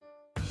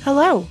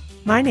Hello,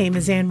 my name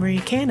is Anne-Marie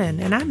Cannon,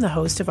 and I'm the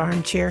host of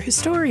Armchair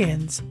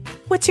Historians.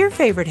 What's your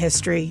favorite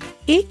history?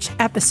 Each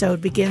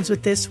episode begins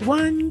with this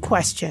one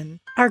question.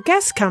 Our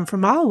guests come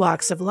from all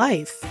walks of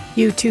life.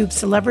 YouTube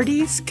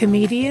celebrities,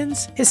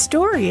 comedians,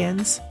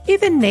 historians,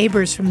 even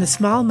neighbors from the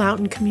small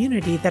mountain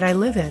community that I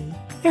live in.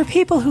 They're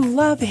people who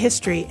love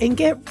history and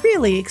get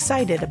really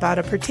excited about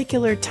a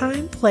particular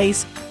time,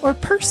 place, or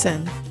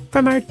person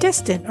from our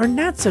distant or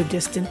not so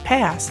distant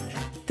past.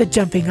 The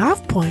jumping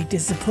off point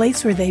is the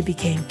place where they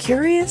became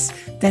curious,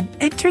 then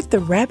entered the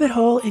rabbit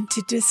hole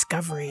into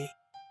discovery.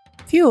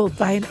 Fueled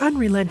by an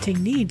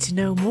unrelenting need to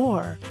know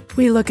more,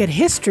 we look at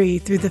history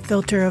through the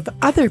filter of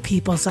other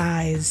people's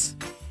eyes.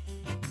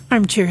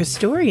 Armchair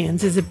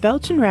Historians is a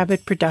Belgian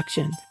Rabbit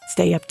production.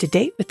 Stay up to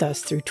date with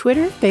us through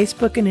Twitter,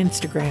 Facebook, and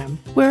Instagram.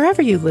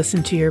 Wherever you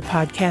listen to your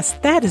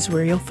podcast, that is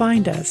where you'll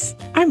find us.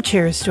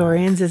 Armchair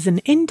Historians is an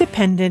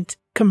independent,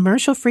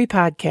 commercial-free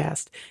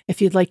podcast.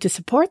 If you'd like to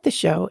support the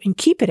show and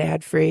keep it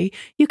ad-free,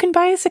 you can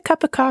buy us a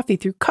cup of coffee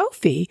through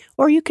Ko-fi,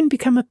 or you can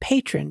become a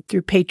patron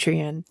through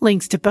Patreon.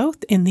 Links to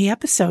both in the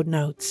episode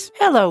notes.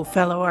 Hello,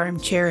 fellow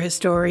armchair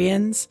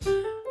historians,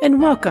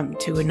 and welcome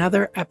to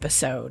another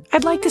episode.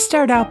 I'd like to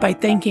start out by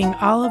thanking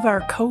all of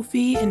our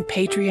Ko-fi and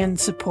Patreon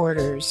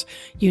supporters.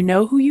 You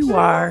know who you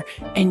are,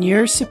 and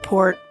your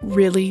support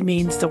really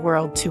means the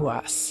world to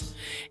us.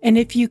 And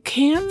if you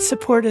can't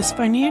support us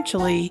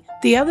financially,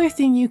 the other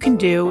thing you can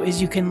do is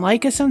you can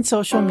like us on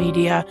social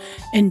media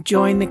and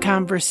join the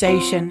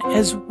conversation,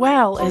 as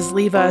well as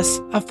leave us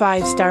a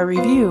 5-star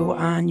review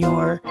on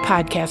your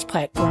podcast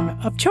platform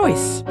of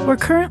choice. We're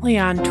currently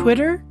on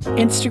Twitter,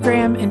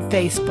 Instagram, and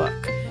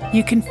Facebook.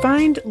 You can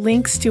find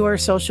links to our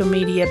social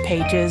media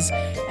pages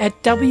at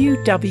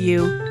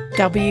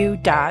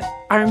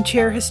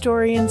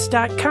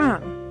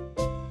www.armchairhistorians.com.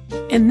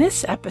 In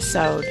this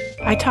episode,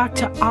 I talked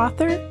to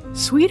author,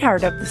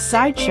 sweetheart of the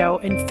sideshow,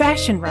 and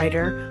fashion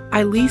writer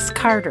Ilise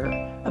Carter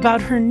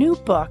about her new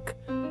book,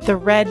 The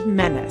Red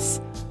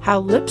Menace: How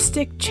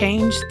Lipstick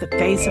Changed the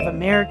Face of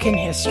American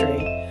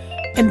History.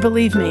 And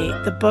believe me,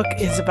 the book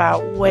is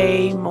about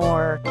way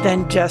more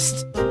than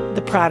just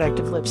the product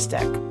of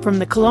lipstick. From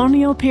the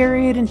colonial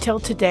period until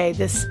today,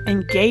 this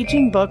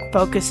engaging book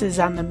focuses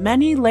on the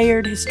many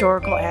layered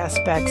historical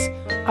aspects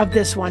of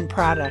this one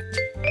product,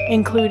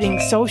 including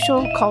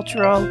social,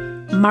 cultural,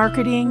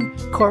 marketing,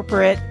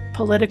 corporate,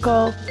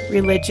 political,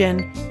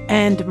 religion,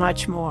 and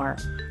much more.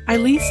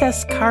 Ilise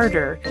S.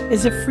 Carter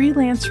is a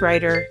freelance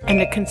writer and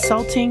a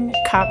consulting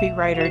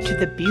copywriter to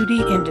the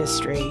beauty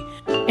industry,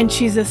 and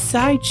she's a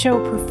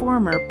sideshow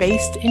performer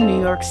based in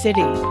New York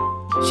City.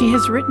 She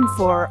has written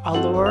for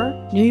Allure,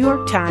 New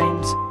York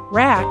Times,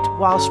 Racked,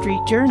 Wall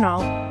Street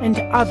Journal, and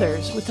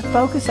others with a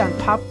focus on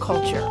pop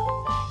culture.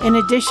 In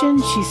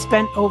addition, she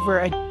spent over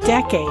a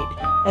decade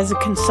as a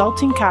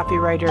consulting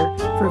copywriter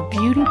for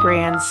beauty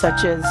brands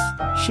such as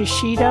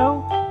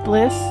Shiseido,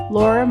 Bliss,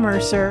 Laura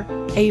Mercier,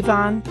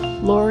 Avon,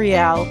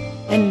 L'Oreal,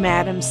 and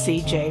Madam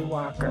C.J.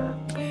 Walker.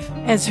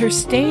 As her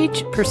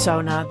stage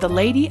persona, the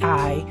Lady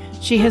I,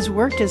 she has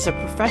worked as a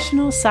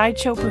professional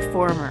sideshow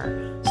performer,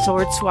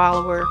 sword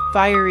swallower,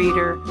 fire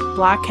eater,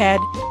 blockhead,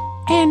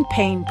 and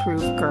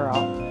pain-proof girl,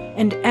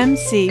 and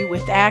MC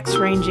with acts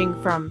ranging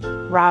from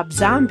Rob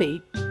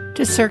Zombie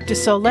to Cirque du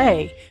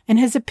Soleil, and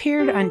has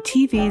appeared on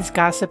TV's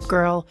Gossip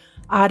Girl,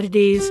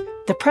 Oddities,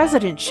 The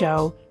President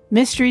Show,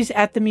 Mysteries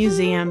at the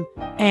Museum,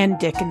 and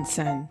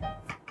Dickinson.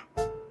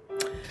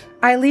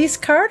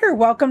 Ilise Carter,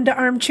 welcome to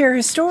Armchair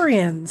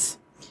Historians.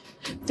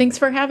 Thanks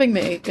for having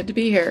me. Good to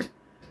be here.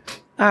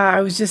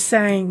 I was just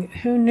saying,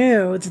 who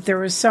knew that there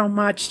was so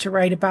much to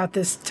write about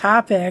this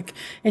topic,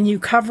 and you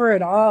cover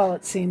it all,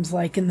 it seems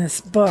like, in this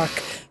book.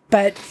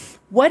 But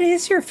what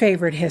is your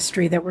favorite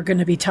history that we're going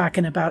to be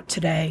talking about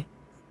today?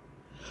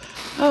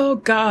 Oh,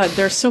 God,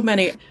 there's so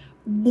many.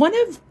 One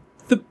of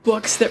the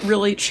books that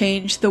really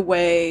changed the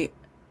way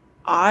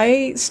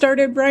I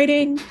started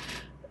writing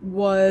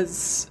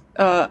was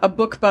a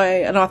book by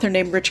an author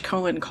named Rich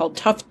Cohen called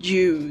Tough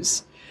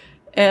Jews.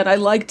 And I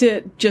liked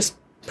it just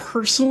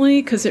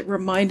personally because it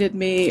reminded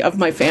me of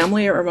my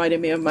family. It reminded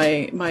me of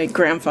my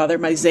grandfather,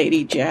 my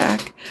Zadie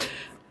Jack.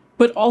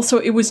 But also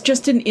it was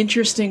just an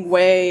interesting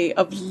way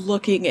of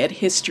looking at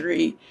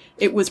history.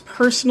 It was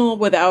personal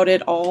without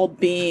it all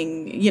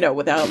being,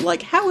 without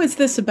like, how is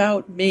this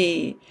about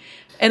me?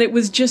 And it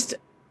was just,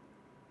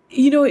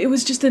 it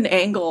was just an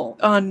angle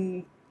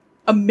on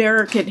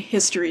American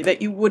history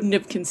that you wouldn't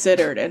have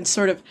considered, and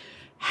sort of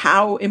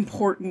how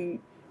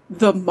important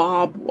the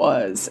mob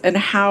was and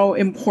how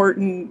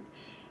important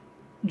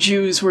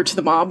Jews were to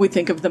the mob. We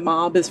think of the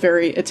mob as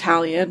very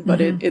Italian, but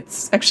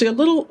it's actually a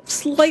little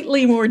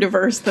slightly more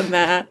diverse than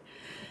that.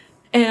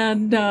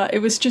 And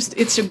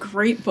it's a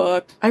great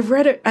book. I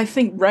read it, I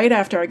think, right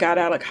after I got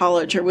out of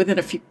college, or within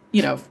a few,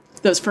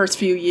 those first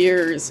few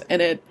years.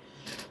 And it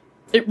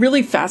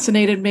really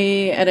fascinated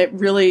me. And it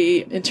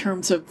really, in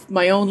terms of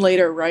my own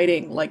later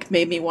writing,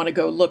 made me want to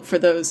go look for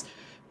those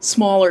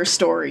smaller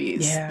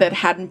stories that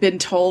hadn't been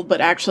told, but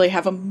actually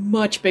have a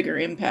much bigger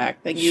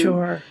impact than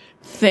you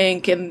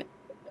think. And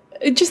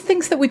just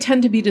things that we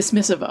tend to be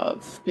dismissive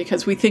of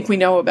because we think we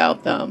know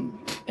about them,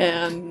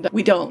 and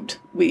we don't.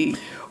 We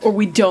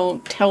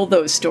don't tell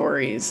those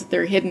stories.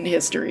 They're hidden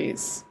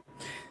histories.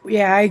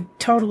 Yeah, I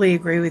totally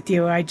agree with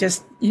you. I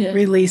just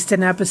released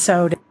an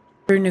episode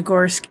through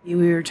Nagorski.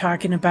 We were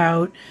talking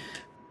about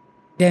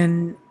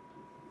an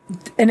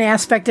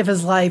aspect of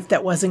his life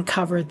that wasn't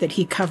covered, that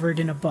he covered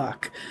in a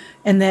book,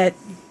 and that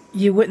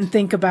you wouldn't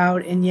think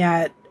about, and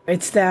yet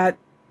it's that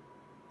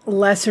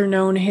lesser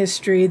known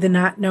history, the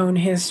not known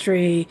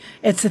history.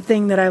 It's the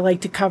thing that I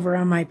like to cover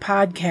on my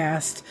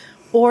podcast,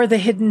 or the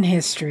hidden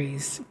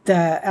histories,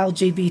 the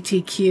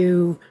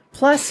LGBTQ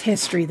plus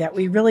history that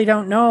we really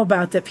don't know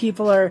about, that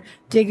people are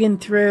digging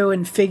through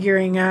and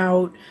figuring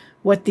out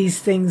what these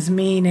things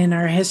mean in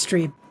our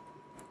history.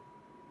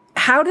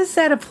 How does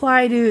that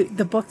apply to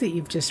the book that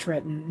you've just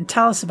written? And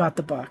tell us about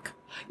the book.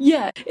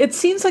 Yeah, it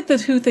seems like the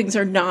two things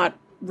are not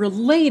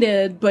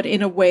related, but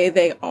in a way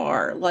they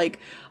are. Like,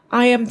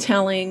 I am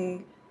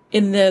telling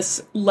in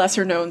this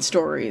lesser known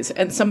stories,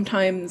 and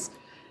sometimes,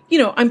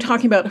 I'm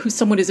talking about who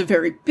someone is a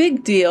very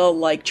big deal,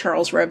 like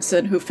Charles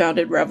Revson, who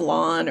founded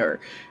Revlon, or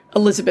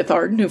Elizabeth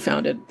Arden, who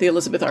founded the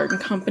Elizabeth Arden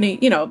Company.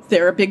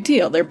 They're a big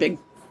deal. They're big,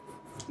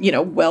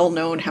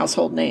 well-known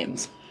household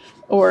names,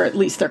 or at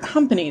least their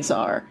companies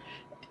are.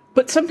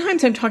 But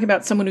sometimes I'm talking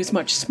about someone who's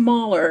much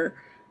smaller,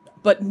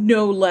 but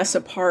no less a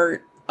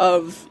part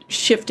of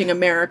shifting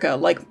America,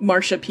 like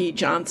Marsha P.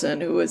 Johnson,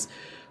 who was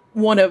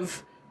one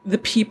of the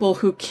people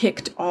who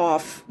kicked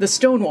off the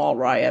Stonewall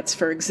riots,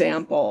 for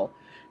example.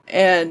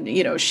 And,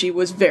 she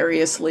was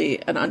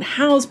variously an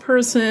unhoused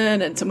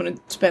person and someone who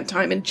spent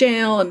time in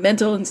jail and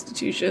mental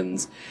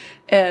institutions,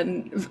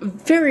 and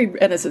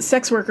as a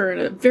sex worker,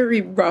 and a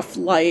very rough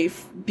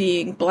life,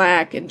 being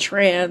Black and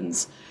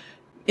trans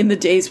in the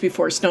days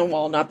before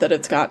Stonewall. Not that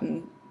it's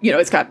gotten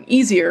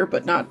easier,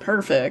 but not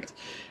perfect.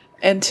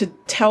 And to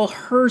tell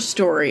her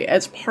story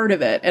as part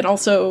of it. And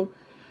also,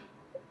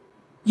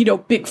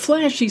 big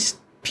flashy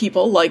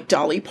people like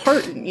Dolly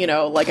Parton,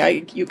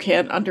 you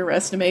can't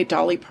underestimate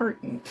Dolly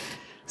Parton.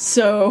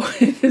 So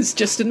it's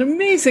just an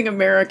amazing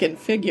American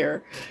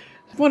figure.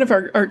 One of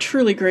our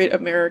truly great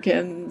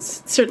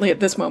Americans, certainly at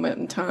this moment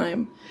in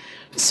time.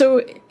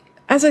 So,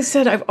 as I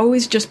said, I've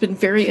always just been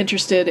very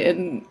interested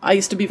I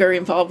used to be very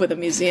involved with a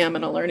museum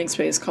and a learning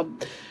space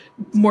called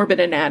Morbid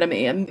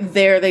Anatomy. And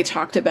there they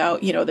talked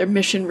about, their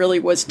mission really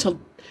was to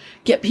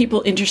get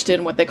people interested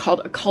in what they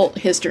called occult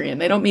history. And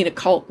they don't mean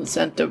occult in the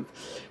sense of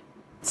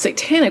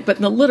satanic, but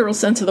in the literal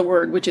sense of the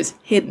word, which is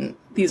hidden.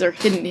 These are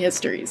hidden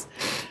histories.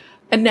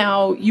 And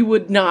now you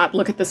would not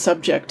look at the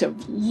subject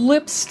of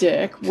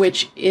lipstick,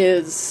 which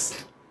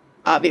is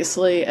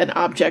obviously an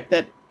object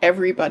that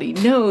everybody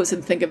knows,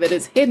 and think of it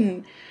as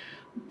hidden.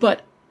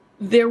 But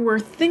there were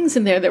things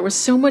in there. There was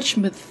so much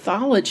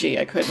mythology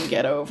I couldn't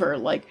get over.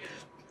 Like,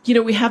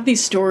 we have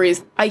these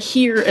stories I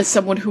hear as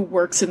someone who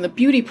works in the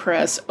beauty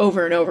press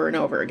over and over and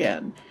over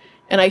again.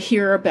 And I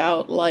hear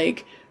about,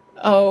 like,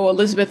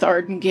 Elizabeth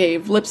Arden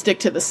gave lipstick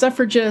to the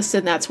suffragists,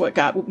 and that's what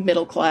got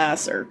middle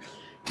class or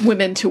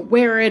women to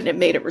wear it, and it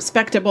made it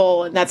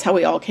respectable, and that's how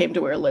we all came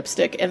to wear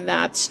lipstick. And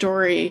that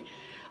story,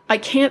 I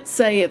can't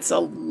say it's a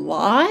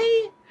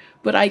lie,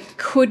 but I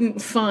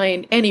couldn't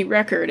find any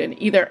record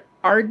in either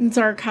Arden's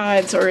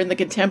archives or in the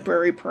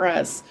contemporary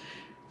press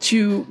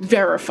to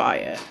verify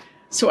it.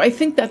 So I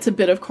think that's a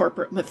bit of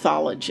corporate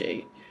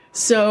mythology.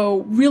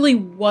 So really,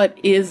 what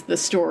is the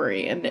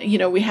story? And,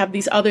 we have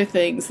these other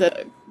things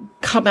that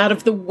come out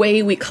of the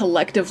way we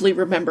collectively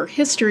remember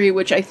history,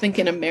 which I think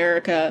in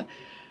America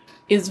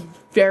is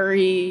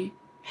very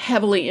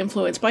heavily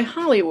influenced by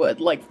Hollywood.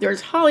 Like,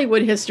 there's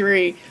Hollywood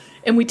history,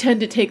 and we tend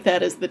to take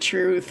that as the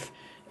truth.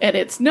 And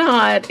it's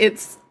not.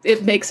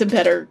 It makes a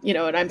better,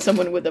 and I'm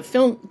someone with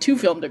two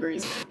film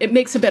degrees. It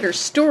makes a better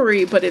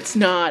story, but it's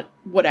not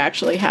what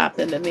actually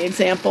happened. And the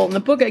example in the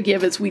book I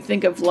give is, we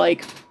think of,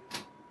 like,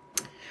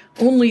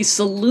 only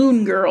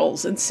saloon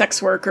girls and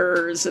sex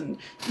workers and,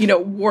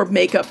 wore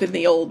makeup in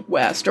the Old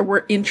West, or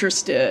were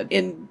interested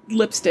in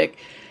lipstick.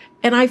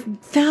 And I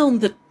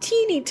found the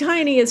teeny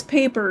tiniest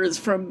papers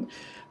from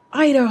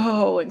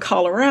Idaho and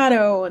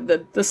Colorado and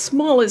the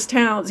smallest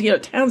towns,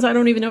 towns I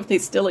don't even know if they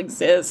still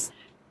exist.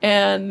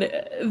 And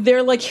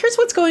they're like, here's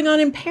what's going on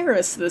in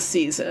Paris this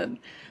season.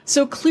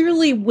 So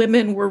clearly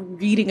women were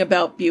reading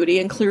about beauty,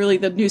 and clearly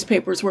the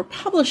newspapers were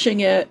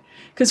publishing it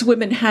because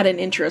women had an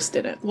interest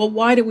in it. Well,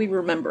 why do we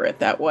remember it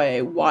that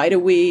way? Why do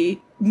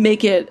we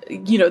make it,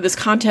 this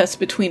contest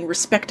between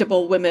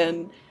respectable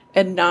women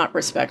and not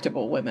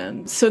respectable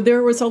women? So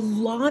there was a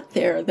lot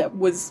there that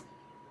was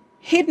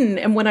hidden.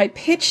 And when I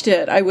pitched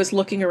it, I was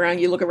looking around,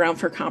 you look around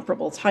for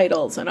comparable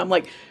titles, and I'm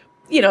like,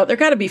 there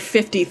got to be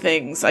 50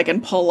 things I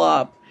can pull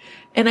up.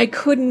 And I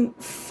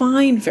couldn't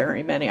find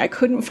very many. I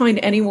couldn't find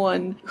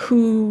anyone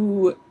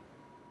who,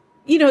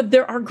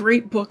 there are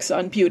great books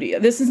on beauty.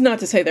 This is not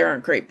to say there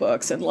aren't great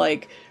books. And,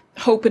 like,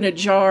 Hope in a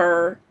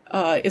Jar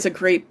is a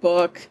great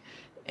book.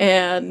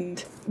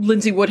 And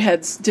Lindsay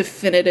Woodhead's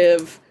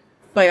definitive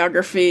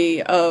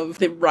biography of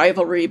the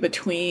rivalry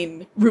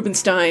between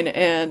Rubinstein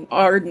and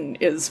Arden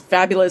is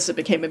fabulous. It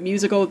became a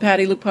musical with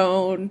Patti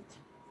LuPone.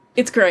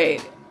 It's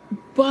great.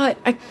 But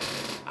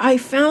I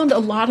found a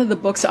lot of the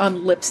books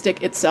on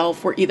lipstick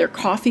itself were either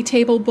coffee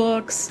table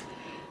books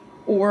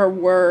or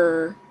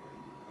were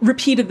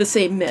repeated the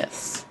same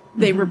myths.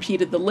 They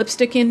repeated the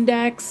lipstick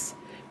index,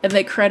 and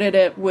they credit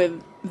it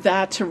with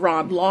that to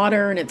Ron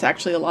Lauder, and it's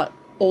actually a lot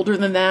older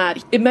than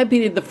that. It might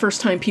be the first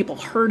time people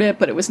heard it,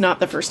 but it was not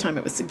the first time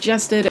it was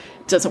suggested. It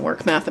doesn't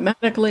work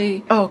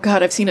mathematically. Oh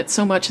God, I've seen it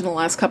so much in the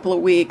last couple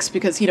of weeks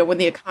because, when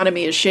the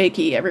economy is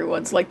shaky,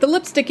 everyone's like, the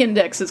lipstick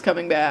index is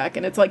coming back.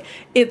 And it's like,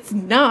 it's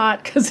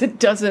not, because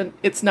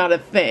it's not a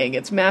thing.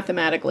 It's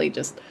mathematically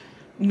just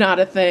not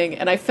a thing.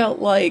 And it felt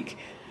like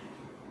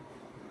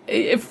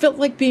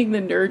being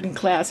the nerd in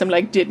class. I'm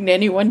like, didn't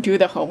anyone do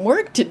the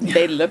homework? Didn't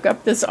they look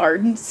up this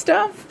Arden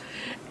stuff?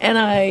 And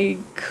I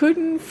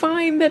couldn't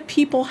find that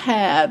people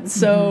had.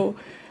 So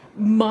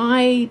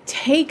my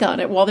take on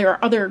it, while there are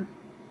other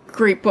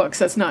great books,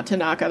 that's not to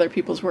knock other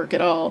people's work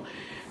at all,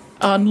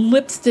 on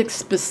lipstick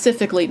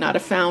specifically, not a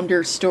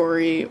founder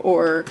story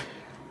or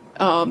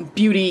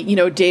beauty,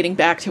 dating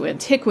back to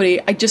antiquity,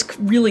 I just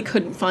really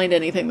couldn't find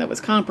anything that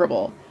was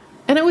comparable.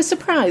 And I was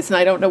surprised, and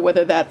I don't know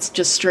whether that's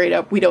just straight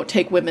up, we don't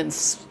take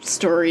women's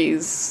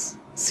stories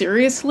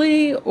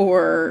seriously,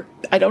 or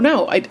I don't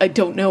know. I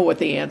don't know what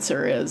the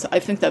answer is. I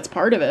think that's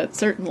part of it,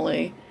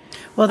 certainly.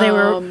 Well,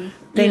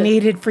 they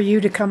needed for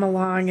you to come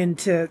along and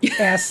to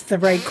ask the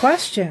right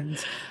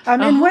questions.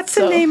 And what's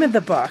the name of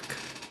the book?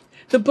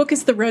 The book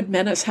is The Red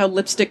Menace, How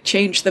Lipstick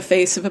Changed the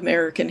Face of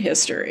American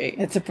History.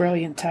 It's a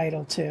brilliant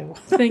title, too.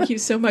 Thank you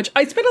so much.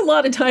 I spent a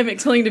lot of time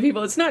explaining to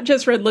people it's not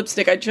just red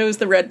lipstick. I chose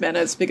The Red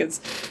Menace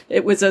because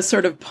it was a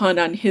sort of pun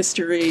on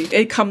history.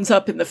 It comes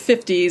up in the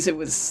 50s. It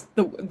was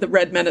the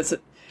Red Menace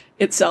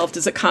itself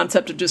is a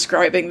concept of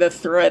describing the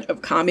threat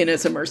of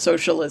communism or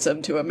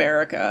socialism to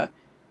America.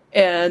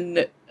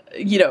 And,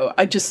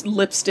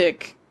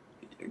 lipstick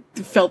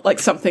felt like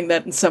something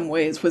that in some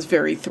ways was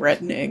very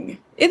threatening.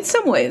 In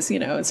some ways,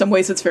 in some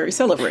ways it's very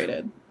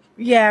celebrated.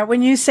 Yeah,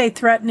 when you say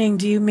threatening,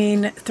 do you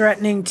mean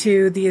threatening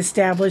to the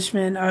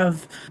establishment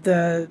of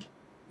the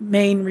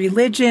main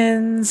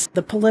religions,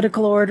 the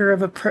political order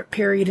of a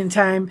period in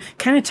time?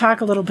 Kind of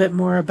talk a little bit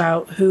more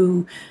about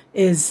who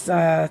is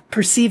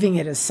perceiving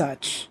it as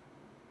such.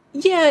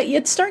 Yeah,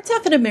 it starts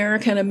off in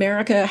America, and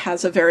America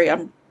has a very,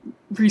 I'm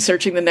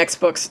researching the next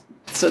books,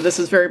 so this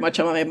is very much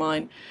on my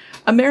mind.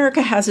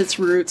 America has its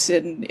roots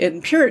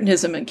in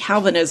Puritanism and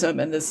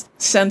Calvinism and this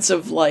sense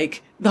of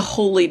like the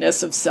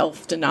holiness of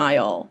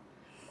self-denial.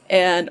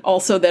 And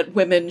also that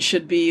women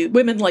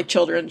like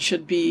children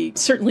should be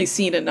certainly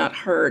seen and not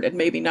heard, and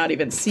maybe not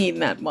even seen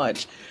that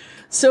much.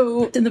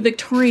 So in the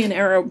Victorian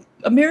era,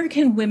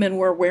 American women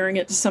were wearing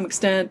it to some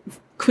extent.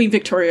 Queen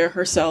Victoria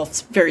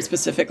herself very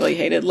specifically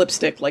hated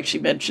lipstick, like she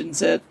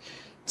mentions it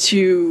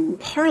to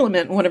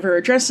Parliament in one of her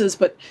addresses.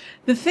 But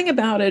the thing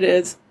about it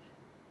is,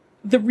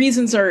 the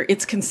reasons are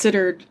it's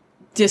considered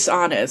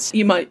dishonest.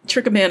 You might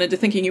trick a man into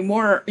thinking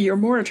you're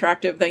more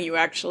attractive than you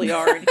actually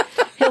are. And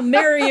he'll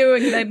marry you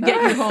and then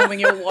get you home and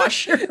you'll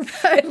wash your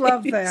face. I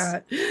love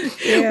that.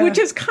 Yeah. Which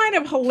is kind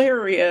of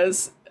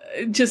hilarious.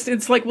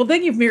 It's like, well,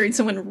 then you've married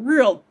someone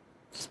real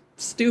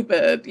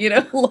stupid,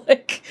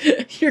 like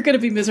you're going to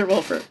be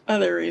miserable for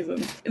other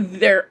reasons.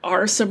 There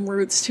are some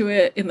roots to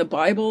it in the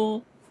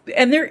Bible,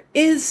 and there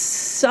is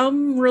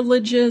some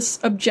religious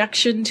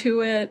objection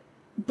to it.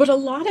 But a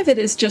lot of it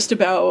is just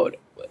about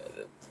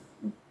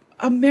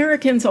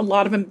Americans. A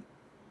lot of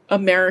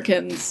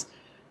Americans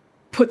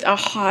put a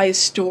high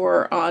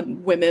store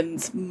on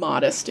women's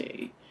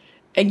modesty,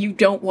 and you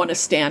don't want to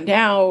stand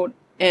out.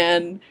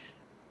 And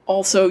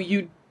also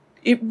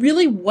it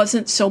really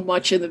wasn't so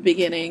much in the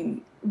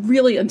beginning,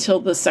 really until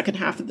the second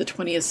half of the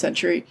 20th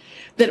century,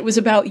 that it was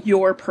about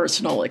your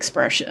personal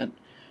expression.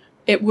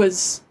 It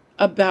was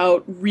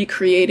about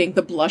recreating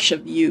the blush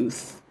of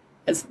youth.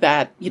 As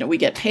that, we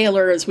get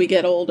paler as we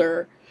get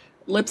older,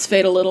 lips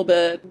fade a little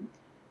bit.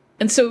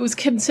 And so it was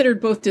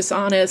considered both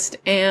dishonest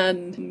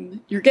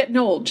and you're getting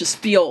old,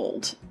 just be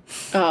old.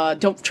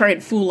 Don't try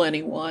and fool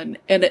anyone.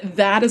 And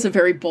that is a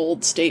very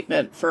bold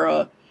statement for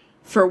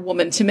a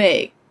woman to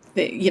make.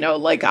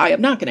 Like, I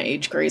am not going to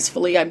age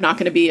gracefully. I'm not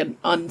going to be an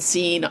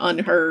unseen,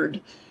 unheard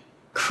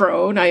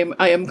crone. I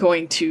am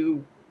going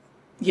to,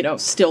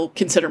 still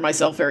consider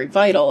myself very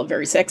vital,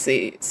 very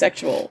sexy,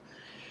 sexual.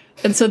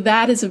 And so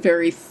that is a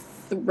very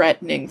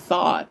threatening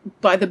thought.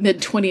 By the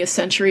mid-20th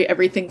century,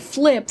 everything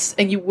flips,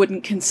 and you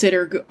wouldn't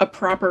consider a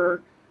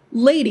proper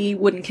lady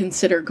wouldn't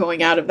consider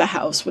going out of the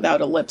house without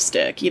a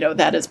lipstick.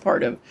 That is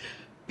part of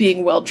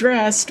being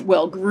well-dressed,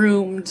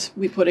 well-groomed.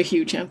 We put a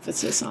huge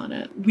emphasis on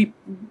it. We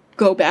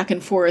go back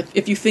and forth.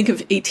 If you think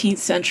of 18th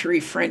century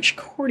French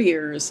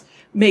courtiers,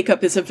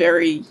 makeup is a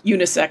very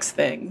unisex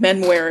thing.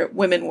 Men wear it,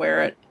 women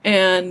wear it.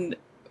 And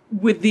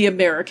with the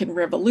American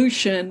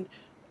Revolution,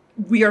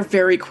 we are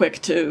very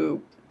quick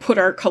to put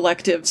our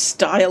collective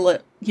style,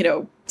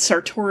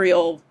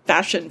 sartorial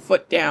fashion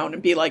foot down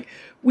and be like,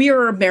 we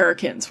are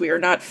Americans. We are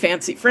not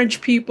fancy French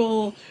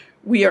people.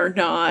 We are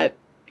not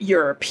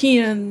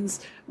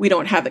Europeans. We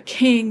don't have a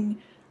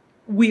king.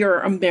 We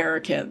are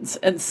Americans.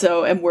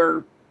 And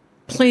we're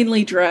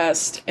plainly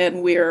dressed,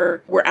 and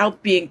we're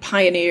out being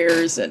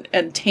pioneers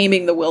and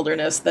taming the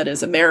wilderness that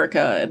is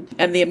America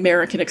and the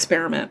American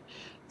experiment.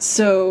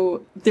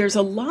 So there's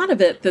a lot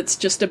of it that's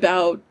just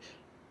about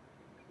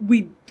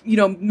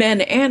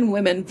men and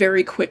women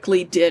very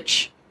quickly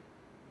ditch,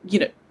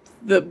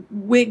 the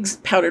wigs,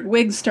 powdered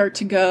wigs start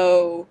to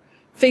go,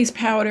 face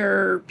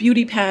powder,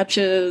 beauty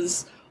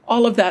patches,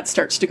 all of that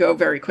starts to go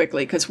very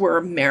quickly because we're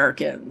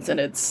Americans, and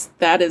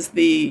that is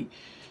the,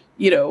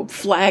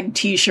 flag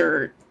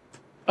T-shirt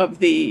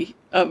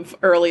of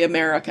early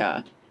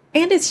America.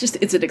 And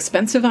it's an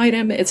expensive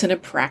item. It's an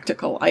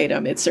impractical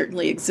item. It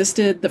certainly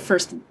existed. The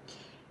first,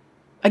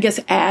 I guess,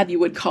 ad you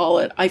would call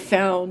it, I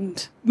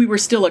found, we were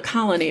still a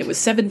colony. It was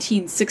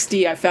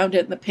 1760. I found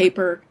it in the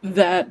paper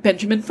that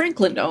Benjamin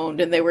Franklin owned,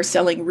 and they were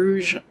selling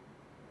rouge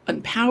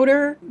and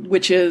powder,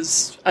 which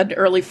is an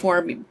early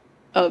form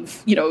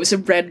of, it was a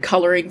red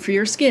coloring for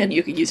your skin.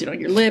 You could use it on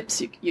your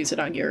lips. You could use it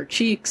on your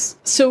cheeks.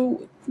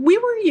 So we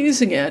were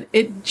using it.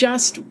 It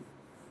just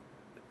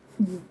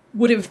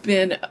would have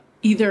been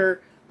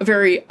either a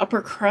very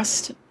upper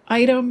crust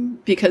item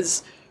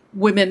because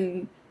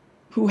women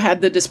who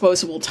had the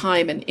disposable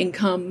time and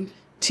income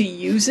to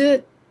use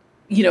it,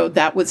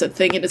 that was a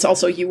thing. And it's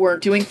also, you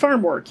weren't doing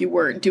farm work, you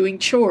weren't doing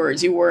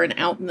chores, you weren't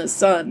out in the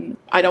sun.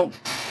 I don't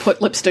put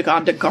lipstick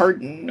on to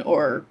garden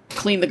or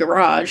clean the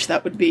garage.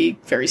 That would be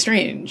very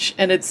strange.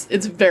 And it's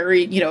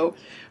very,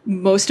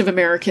 most of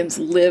Americans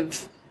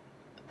live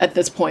at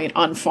this point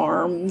on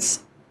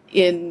farms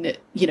in,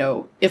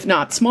 if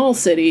not small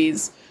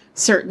cities,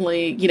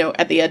 certainly,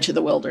 at the edge of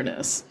the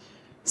wilderness.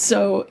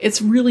 So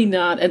it's really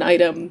not an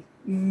item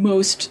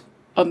most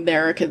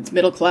Americans,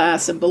 middle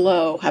class and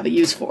below, have a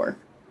use for.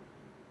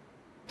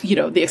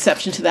 The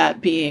exception to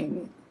that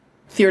being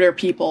theater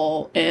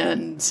people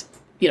and,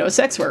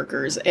 sex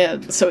workers.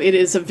 And so it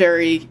is a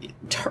very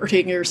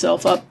tarting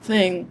yourself up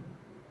thing.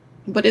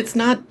 But it's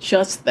not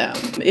just them.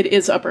 It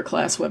is upper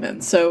class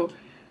women. So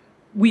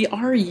we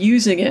are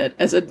using it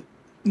as a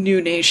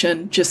new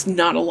nation, just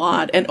not a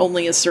lot, and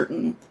only a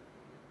certain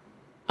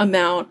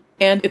amount.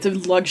 And it's a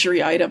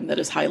luxury item that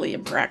is highly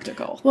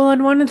impractical. Well,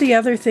 and one of the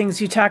other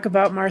things you talk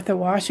about Martha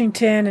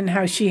Washington and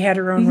how she had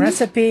her own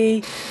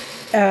recipe.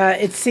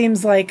 It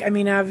seems like,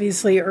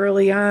 obviously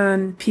early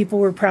on, people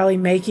were probably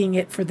making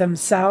it for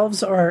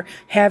themselves or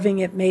having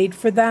it made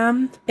for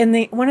them. And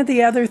one of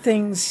the other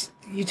things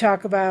you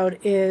talk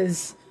about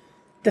is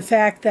the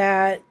fact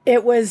that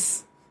it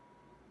was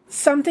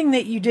something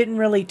that you didn't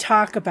really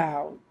talk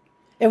about.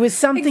 It was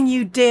something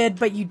you did,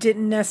 but you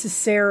didn't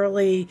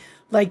necessarily,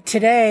 like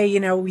today,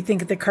 we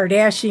think of the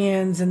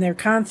Kardashians and they're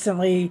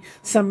constantly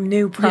some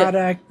new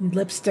product,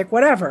 lipstick,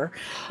 whatever,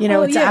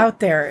 it's out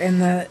there.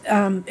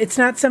 And it's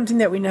not something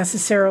that we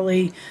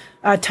necessarily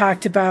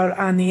talked about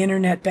on the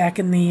internet back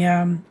in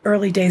the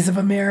early days of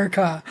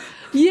America.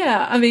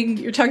 Yeah,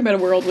 you're talking about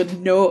a world with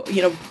no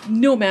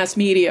mass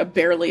media,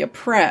 barely a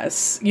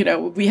press.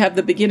 We have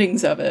the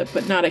beginnings of it,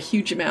 but not a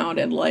huge amount.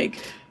 And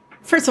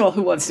first of all,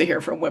 who wants to hear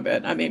from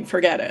women?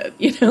 Forget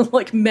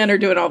it. Men are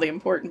doing all the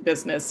important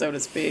business, so to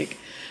speak.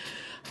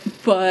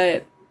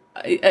 But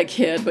a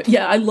kid. But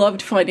yeah, I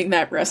loved finding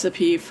that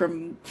recipe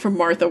from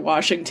Martha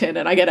Washington,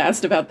 and I get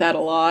asked about that a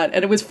lot.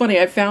 And it was funny,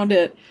 I found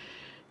it,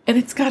 and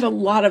it's got a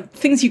lot of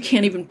things you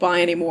can't even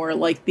buy anymore,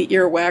 like the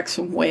earwax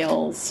from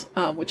whales,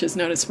 which is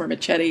known as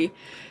spermaceti.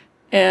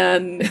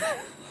 And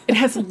it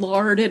has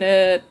lard in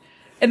it.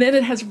 And then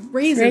it has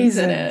raisins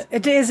in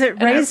it. Is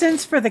it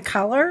raisins for the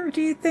color,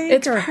 do you think?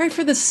 It's probably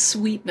for the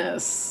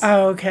sweetness.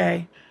 Oh,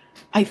 okay.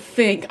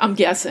 I'm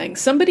guessing.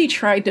 Somebody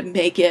tried to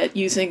make it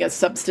using a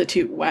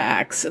substitute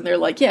wax, and they're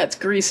like, yeah, it's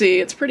greasy,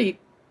 it's pretty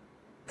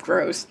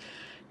gross.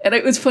 And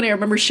it was funny, I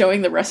remember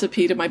showing the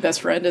recipe to my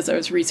best friend as I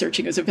was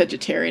researching as a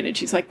vegetarian, and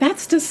she's like,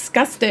 that's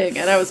disgusting.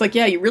 And I was like,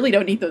 yeah, you really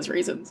don't need those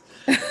raisins.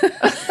 And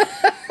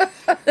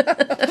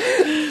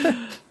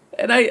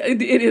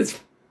it is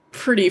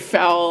pretty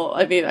foul.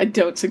 I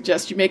don't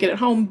suggest you make it at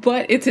home,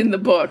 but it's in the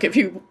book if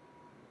you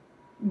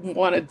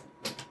want to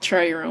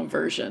try your own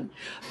version.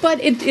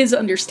 But it is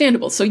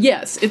understandable. So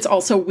yes, it's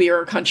also,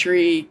 we're a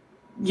country,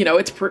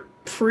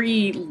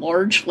 it's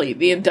largely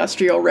the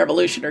Industrial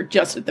Revolution, or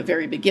just at the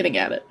very beginning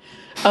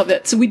of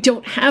it. So we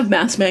don't have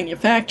mass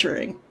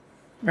manufacturing.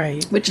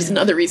 Right. Which is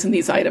another reason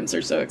these items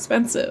are so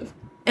expensive.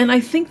 And I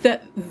think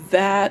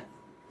that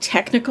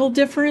technical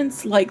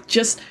difference,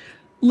 just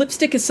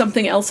lipstick is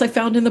something else I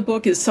found in the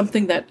book, is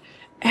something that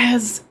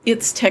as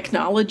its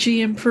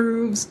technology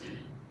improves,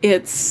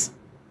 its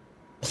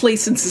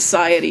place in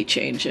society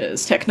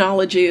changes.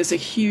 Technology is a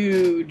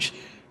huge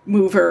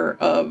mover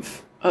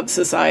of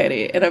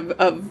society and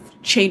of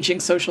changing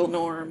social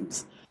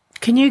norms.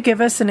 Can you give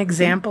us an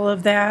example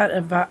of that,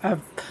 of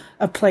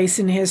a place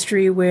in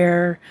history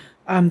where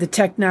the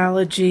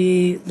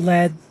technology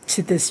led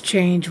to this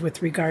change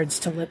with regards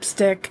to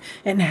lipstick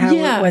and how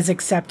it was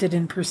accepted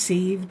and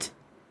perceived?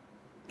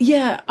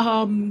 Yeah,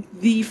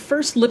 the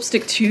first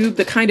lipstick tube,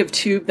 the kind of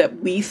tube that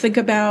we think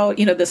about,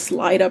 the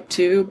slide-up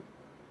tube,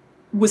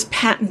 was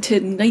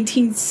patented in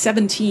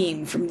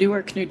 1917 from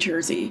Newark, New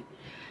Jersey.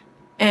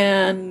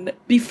 And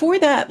before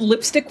that,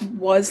 lipstick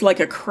was like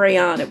a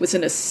crayon. It was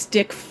in a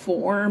stick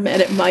form,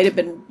 and it might have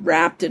been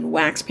wrapped in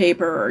wax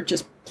paper or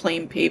just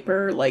plain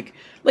paper, like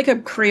a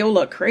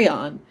Crayola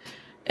crayon,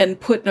 and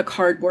put in a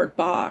cardboard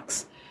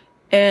box.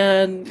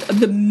 And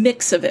the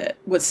mix of it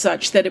was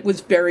such that it was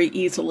very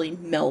easily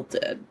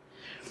melted.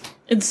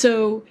 And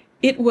so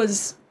it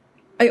was,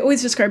 I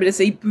always describe it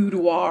as a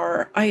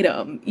boudoir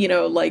item,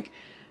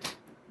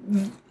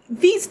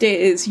 these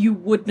days you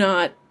would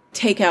not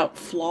take out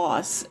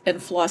floss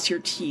and floss your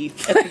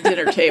teeth at the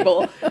dinner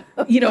table.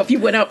 If you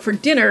went out for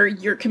dinner,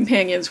 your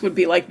companions would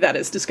be like, that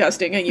is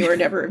disgusting, and you were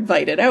never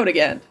invited out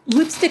again.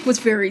 Lipstick was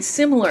very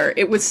similar.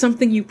 It was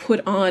something you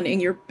put on in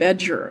your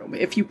bedroom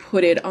if you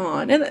put it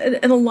on.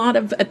 And a lot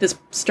of, at this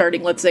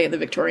starting, let's say in the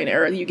Victorian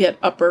era, you get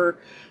upper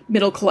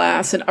middle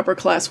class and upper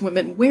class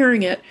women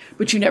wearing it,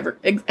 but you never,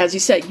 as you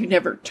said, you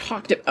never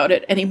talked about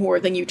it any more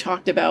than you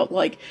talked about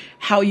like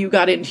how you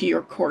got into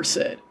your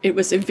corset. It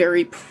was a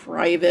very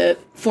private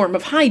form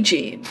of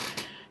hygiene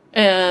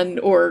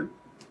or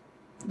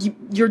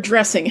your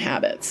dressing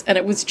habits, and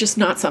it was just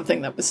not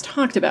something that was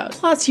talked about.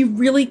 Plus, you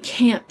really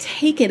can't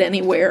take it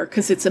anywhere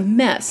because it's a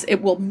mess.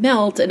 It will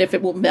melt, and if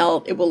it will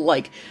melt, it will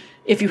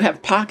if you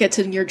have pockets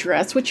in your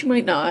dress, which you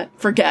might not,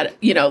 forget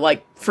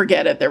it.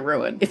 Forget it, they're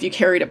ruined. If you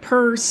carried a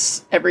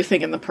purse,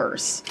 everything in the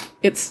purse.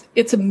 It's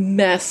a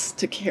mess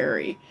to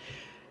carry.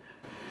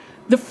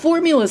 The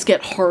formulas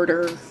get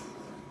harder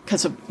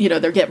because of, they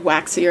get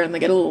waxier and they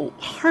get a little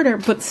harder,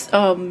 but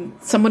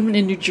someone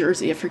in New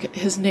Jersey, I forget,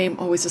 his name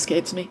always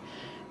escapes me,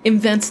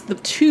 invents the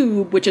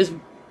tube, which is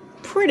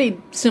pretty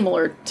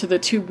similar to the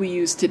tube we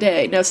use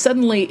today. Now,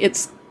 suddenly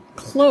it's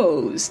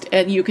closed,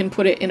 and you can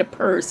put it in a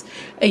purse,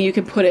 and you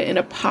can put it in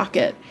a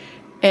pocket,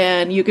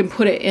 and you can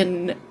put it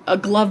in a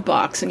glove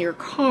box in your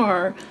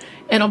car.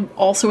 And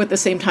also at the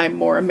same time,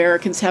 more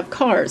Americans have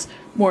cars.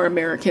 More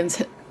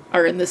Americans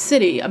are in the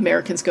city.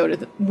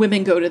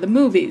 Women go to the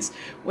movies.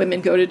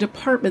 Women go to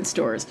department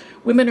stores.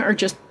 Women are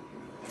just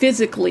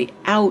physically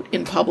out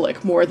in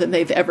public more than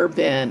they've ever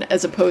been,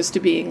 as opposed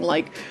to being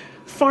like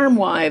farm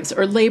wives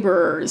or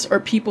laborers or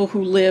people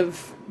who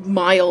live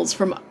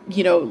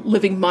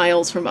living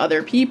miles from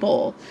other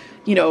people.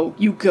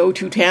 You go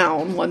to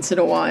town once in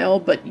a while,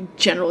 but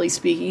generally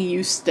speaking,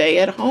 you stay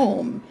at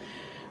home.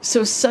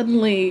 So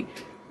suddenly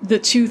the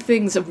two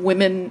things of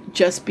women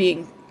just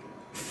being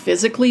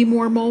physically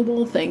more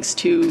mobile, thanks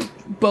to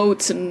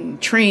boats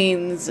and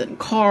trains and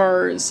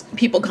cars,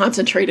 people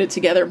concentrated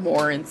together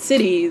more in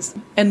cities,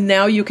 and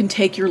now you can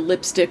take your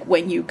lipstick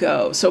when you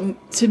go. So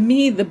to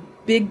me, the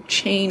big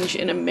change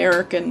in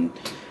American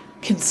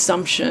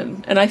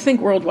consumption, and I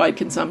think worldwide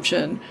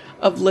consumption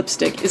of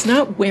lipstick, is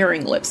not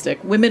wearing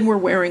lipstick. Women were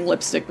wearing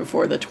lipstick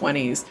before the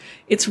 20s.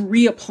 It's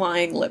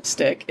reapplying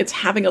lipstick. It's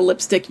having a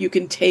lipstick you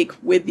can take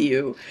with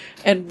you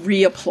and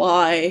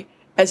reapply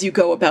as you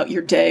go about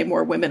your day.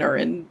 More women are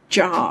in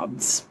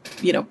jobs,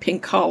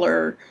 pink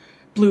collar,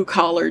 blue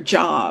collar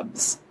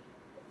jobs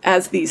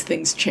as these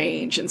things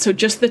change. And so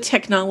just the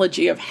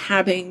technology of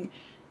having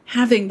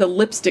the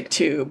lipstick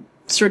tube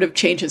sort of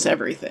changes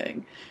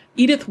everything.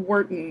 Edith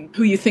Wharton,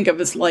 who you think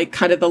of as like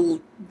kind of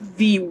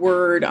the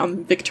word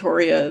on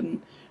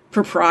Victorian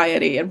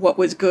propriety and what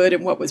was good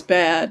and what was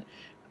bad,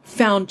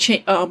 found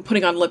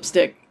putting on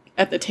lipstick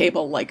at the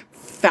table like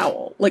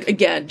foul. Like,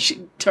 again,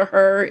 to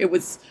her, it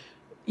was,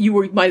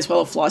 might as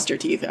well have flossed your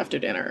teeth after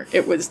dinner.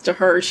 It was, to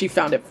her, she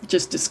found it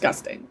just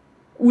disgusting.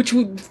 Which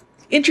was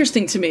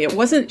interesting to me.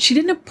 She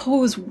didn't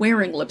oppose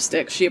wearing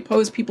lipstick. She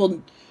opposed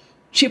people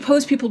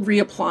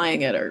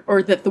reapplying it,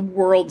 or that the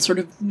world sort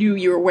of knew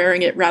you were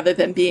wearing it rather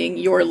than being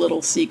your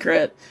little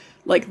secret.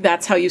 Like,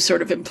 that's how you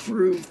sort of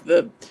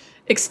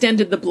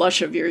extended the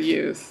blush of your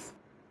youth.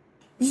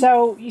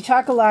 So you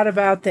talk a lot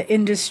about the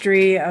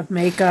industry of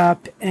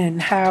makeup and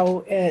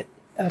how it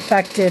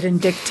affected and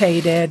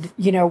dictated,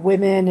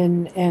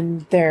 women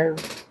and their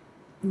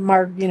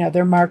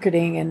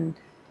marketing. And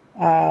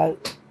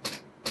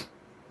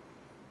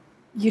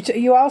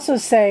you also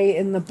say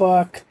in the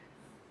book,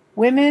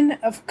 women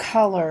of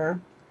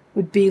color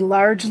would be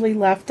largely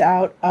left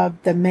out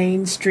of the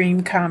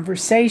mainstream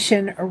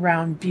conversation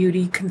around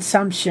beauty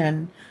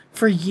consumption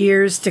for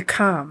years to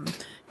come.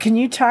 Can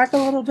you talk a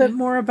little bit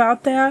more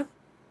about that?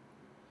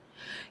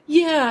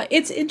 Yeah,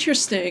 it's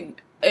interesting.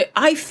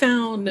 I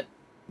found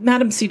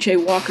Madam C.J.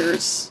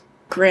 Walker's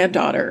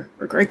granddaughter,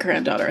 or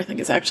great-granddaughter, I think,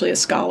 is actually a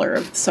scholar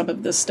of some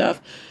of this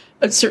stuff,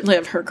 certainly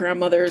of her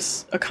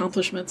grandmother's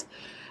accomplishments.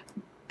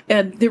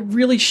 And there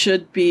really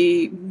should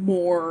be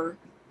more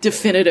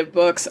definitive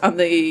books on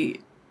the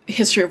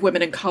history of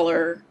women of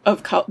color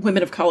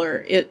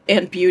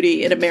and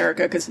beauty in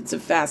America, because it's a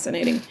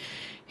fascinating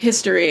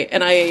history.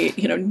 And I,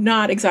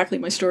 not exactly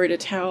my story to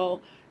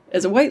tell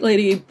as a white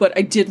lady, but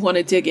I did want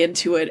to dig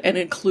into it and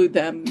include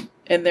them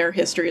in their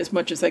history as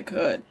much as I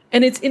could.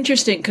 And it's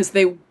interesting because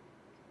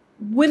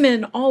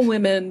all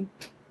women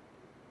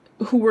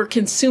who were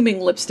consuming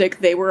lipstick,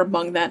 they were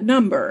among that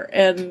number.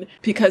 And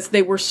because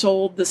they were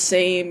sold the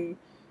same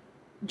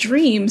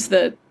dreams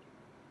that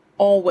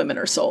all women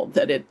are sold,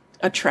 that it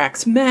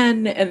attracts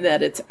men and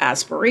that it's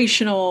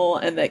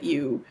aspirational and that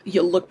you'll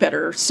look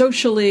better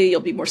socially,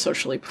 you'll be more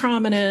socially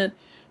prominent,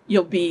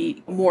 you'll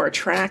be more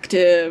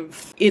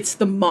attractive. It's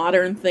the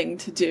modern thing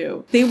to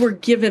do. They were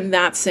given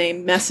that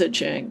same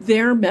messaging.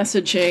 Their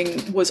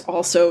messaging was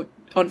also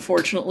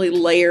unfortunately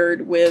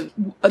layered with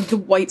the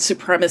white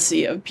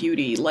supremacy of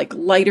beauty. Like,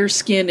 lighter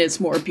skin is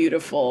more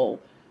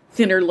beautiful,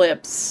 thinner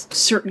lips,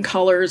 certain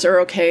colors are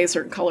okay,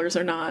 certain colors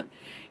are not.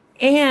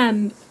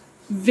 And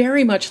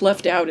very much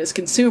left out as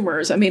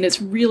consumers. I mean,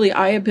 it's really,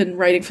 I have been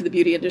writing for the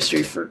beauty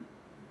industry for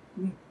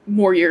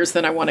more years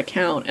than I want to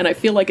count. And I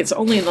feel like it's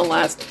only in the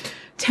last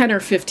 10 or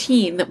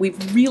 15 that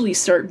we've really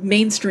started,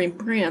 mainstream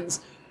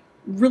brands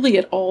really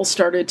at all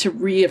started to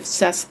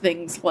reassess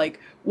things like,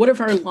 what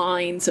are our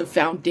lines of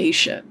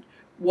foundation?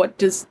 What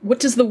does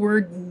the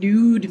word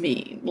nude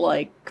mean?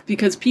 Like,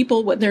 because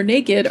people, when they're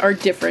naked, are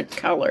different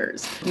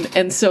colors.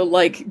 And so,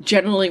 like,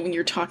 generally when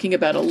you're talking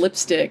about a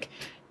lipstick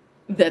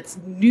that's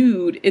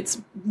nude,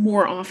 it's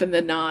more often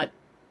than not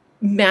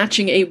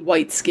matching a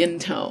white skin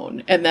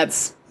tone. And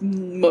that's,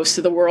 most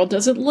of the world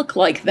doesn't look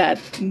like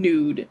that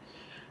nude.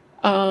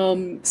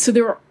 So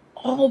there are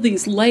all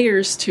these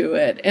layers to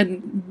it.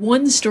 And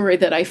one story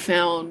that I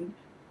found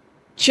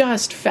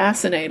just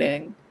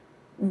fascinating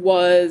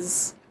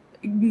was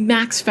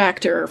Max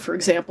Factor, for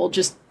example,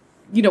 just,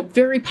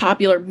 very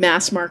popular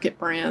mass market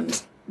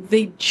brands.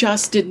 They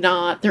just did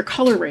not, their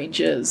color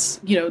ranges,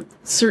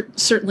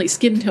 certainly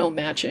skin tone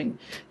matching,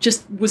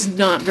 just was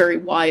not very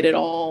wide at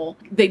all.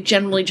 They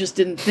generally just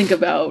didn't think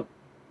about,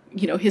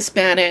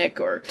 Hispanic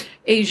or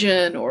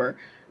Asian or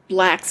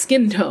Black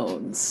skin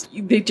tones.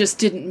 They just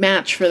didn't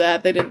match for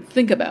that. They didn't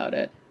think about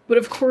it. But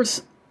of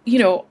course,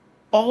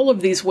 all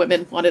of these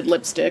women wanted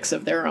lipsticks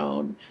of their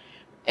own.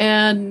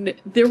 And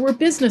there were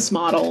business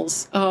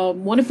models,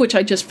 one of which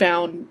I just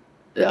found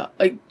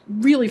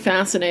really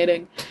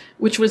fascinating,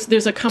 which was,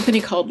 there's a company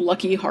called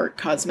Lucky Heart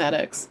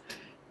Cosmetics.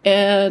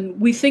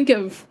 And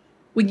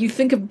when you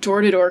think of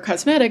door-to-door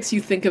cosmetics,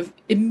 you think of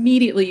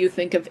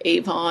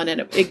Avon,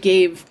 and it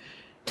gave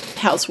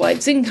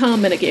housewives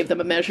income, and it gave them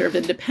a measure of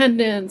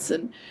independence.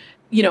 And,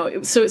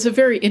 so it's a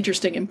very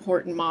interesting,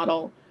 important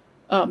model,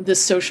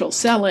 this social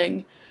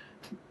selling.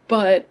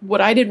 But what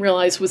I didn't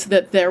realize was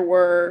that there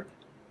were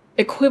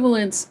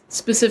equivalents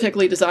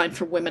specifically designed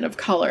for women of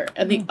color.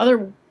 And the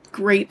other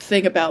great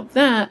thing about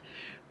that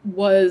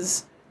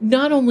was,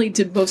 not only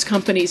did most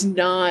companies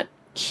not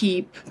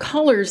keep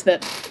colors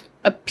that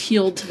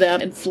appealed to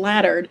them and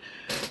flattered,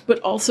 but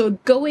also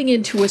going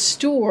into a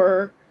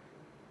store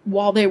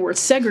while they were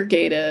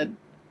segregated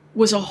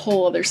was a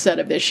whole other set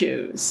of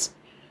issues.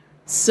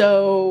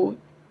 So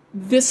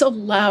this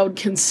allowed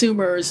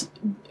consumers,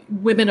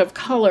 women of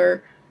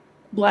color,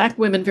 Black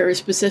women very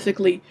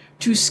specifically,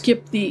 to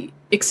skip the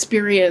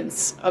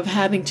experience of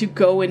having to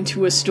go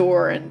into a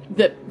store and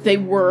that they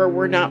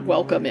were not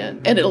welcome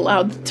in. And it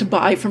allowed to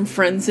buy from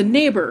friends and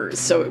neighbors.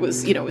 So it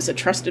was, it was a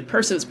trusted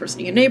person, it was a person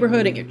in your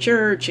neighborhood, in your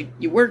church,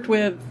 you worked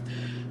with,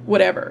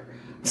 whatever.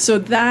 So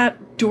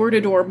that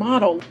door-to-door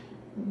model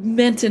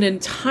meant an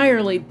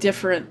entirely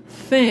different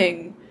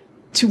thing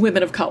to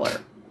women of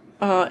color.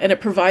 And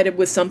it provided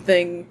with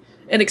something,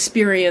 an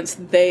experience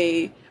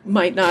they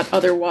might not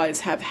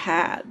otherwise have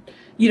had.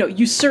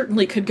 You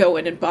certainly could go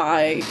in and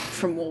buy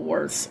from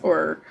Woolworths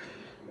or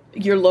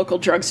your local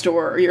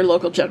drugstore or your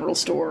local general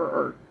store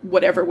or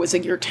whatever was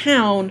in your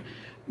town.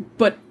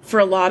 But for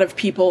a lot of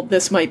people,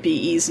 this might be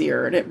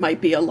easier, and it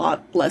might be a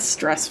lot less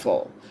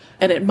stressful,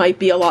 and it might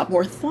be a lot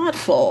more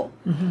thoughtful.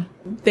 Mm-hmm.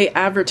 They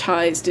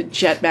advertised in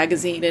Jet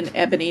magazine and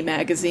Ebony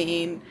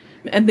magazine,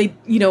 and they,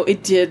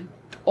 it did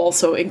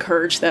also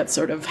encourage that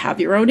sort of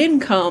have your own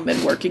income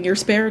and work in your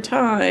spare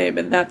time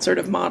and that sort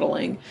of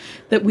modeling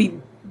that we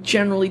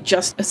generally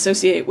just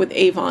associate with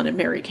Avon and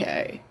Mary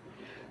Kay.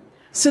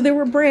 So there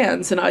were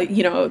brands, and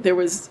there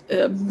was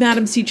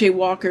Madam C.J.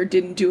 Walker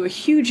didn't do a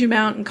huge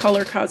amount in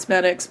color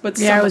cosmetics, but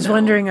I was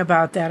wondering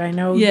about that. I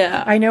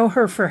know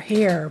her for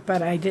hair,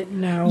 but I didn't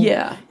know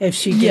if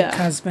she did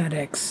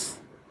cosmetics.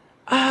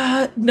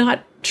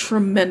 Not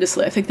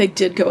tremendously. I think they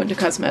did go into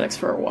cosmetics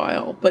for a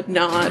while, but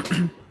not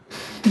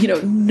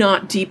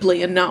not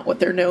deeply, and not what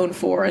they're known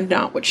for, and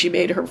not what she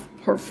made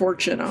her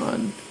fortune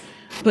on.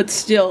 But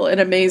still an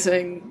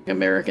amazing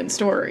American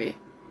story.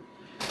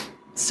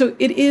 So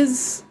it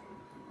is,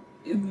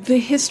 the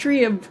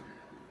history of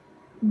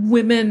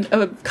women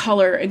of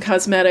color and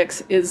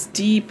cosmetics is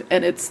deep,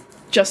 and it's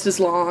just as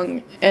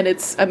long. And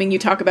you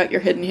talk about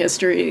your hidden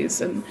histories,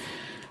 and,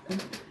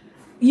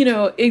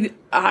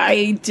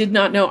 I did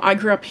not know. I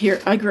grew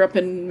up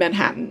in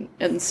Manhattan.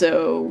 And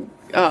so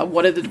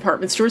one of the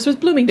department stores was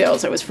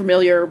Bloomingdale's. I was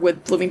familiar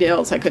with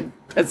Bloomingdale's. I could,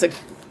 as a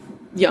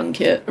young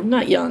kid, or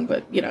not young,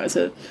 but, as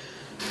a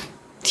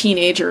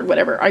teenager,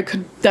 whatever,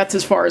 that's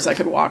as far as I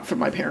could walk from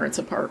my parents'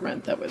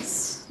 apartment. That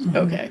was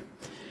okay.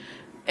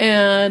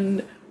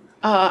 And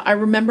I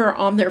remember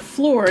on their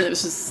floor,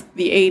 this was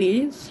the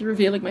 80s,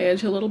 revealing my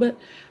age a little bit,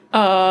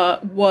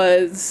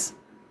 was,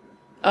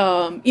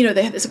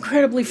 they had this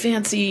incredibly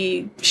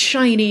fancy,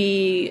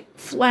 shiny,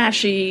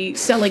 flashy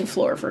selling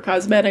floor for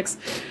cosmetics.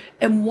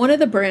 And one of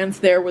the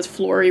brands there was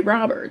Flory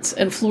Roberts.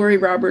 And Flory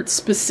Roberts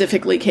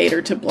specifically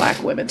catered to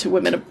Black women, to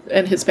women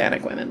and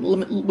Hispanic women,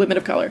 women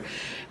of color.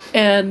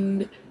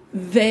 And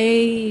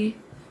they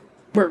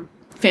were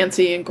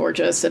fancy and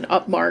gorgeous and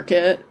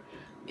upmarket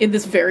in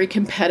this very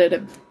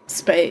competitive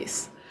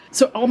space.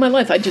 So all my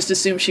life, I just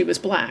assumed she was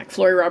Black.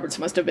 Flory Roberts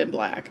must have been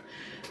Black.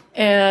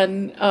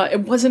 And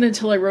it wasn't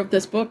until I wrote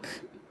this book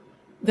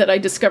that I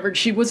discovered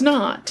she was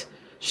not.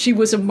 She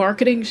was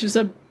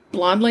a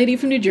blonde lady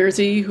from New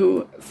Jersey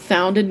who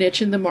found a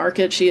niche in the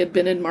market. She had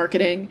been in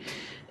marketing,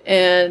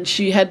 and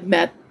she had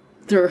met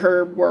through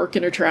her work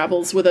and her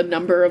travels with a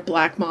number of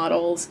Black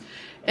models,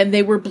 and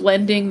they were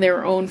blending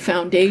their own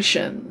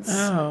foundations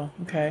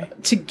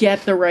to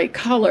get the right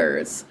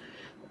colors.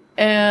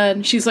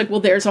 And she's like, well,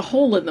 there's a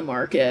hole in the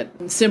market.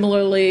 And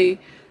similarly,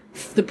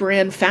 the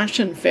brand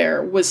Fashion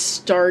Fair was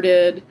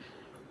started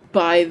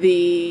by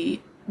the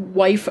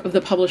wife of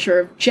the publisher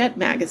of Jet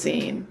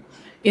magazine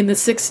in the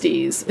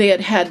 60s. They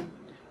had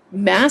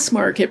mass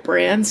market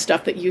brands,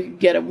 stuff that you could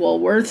get at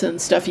Woolworths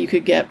and stuff you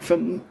could get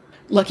from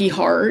Lucky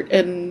Heart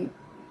and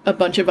a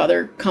bunch of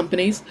other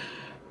companies.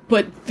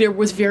 But there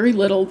was very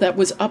little that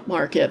was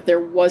upmarket.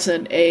 There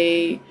wasn't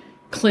a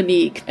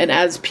Clinique. And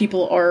as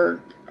people are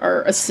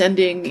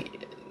ascending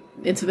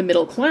into the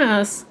middle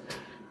class,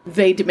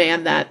 they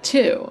demand that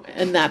too.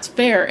 And that's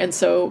fair. And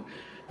so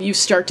you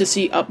start to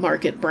see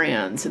upmarket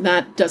brands. And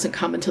that doesn't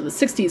come until the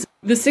 60s.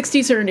 The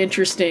 60s are an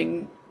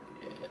interesting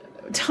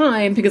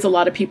time because a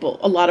lot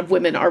of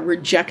women are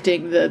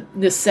rejecting the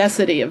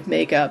necessity of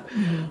makeup.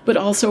 Mm-hmm. But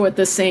also at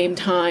the same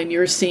time,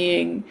 you're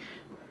seeing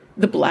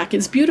the Black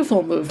is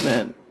Beautiful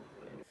movement.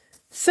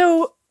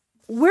 So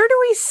where do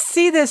we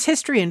see this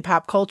history in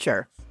pop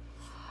culture?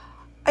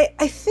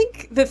 I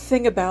think the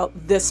thing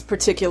about this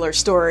particular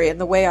story and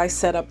the way I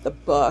set up the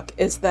book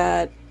is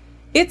that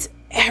it's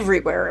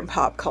everywhere in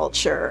pop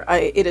culture.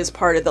 It is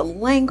part of the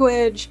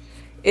language.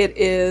 It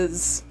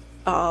is,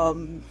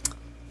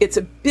 it's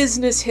a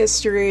business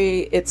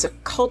history. It's a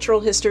cultural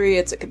history.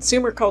 It's a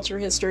consumer culture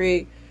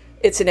history.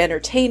 It's an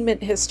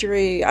entertainment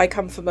history. I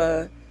come from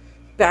a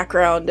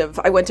background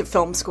I went to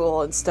film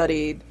school and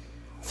studied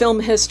film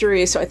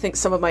history. So I think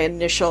some of my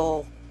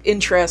initial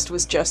interest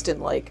was just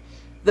in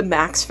the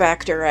Max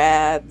Factor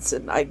ads,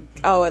 and I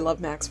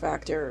love Max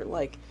Factor.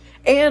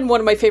 And one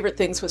of my favorite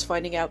things was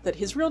finding out that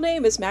his real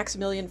name is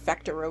Maximilian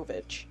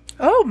Faktorovich.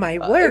 Oh my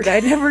word! I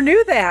never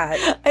knew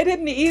that. I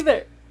didn't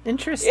either.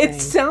 Interesting.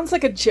 It sounds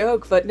like a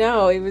joke, but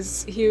no, he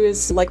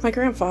was like my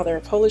grandfather,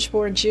 a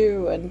Polish-born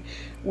Jew, and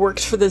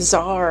worked for the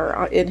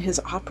Tsar in his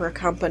opera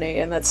company,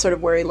 and that's sort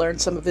of where he learned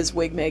some of his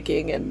wig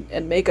making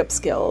and makeup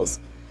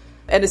skills,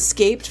 and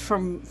escaped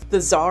from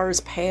the Tsar's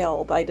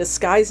pale by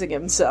disguising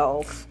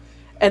himself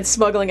and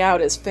smuggling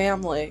out his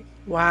family.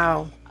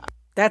 Wow.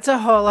 That's a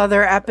whole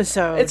other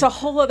episode. It's a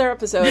whole other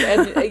episode.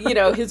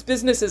 And, his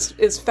business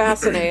is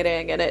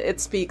fascinating. And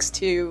it speaks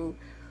to,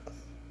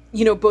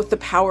 both the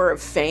power of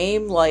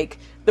fame, like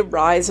the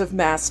rise of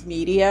mass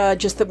media,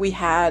 just that we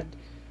had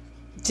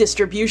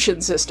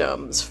distribution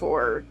systems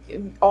for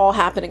all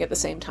happening at the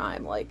same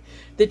time. Like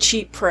the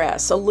cheap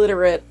press, a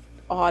literate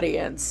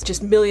audience,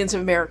 just millions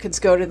of Americans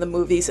go to the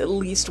movies at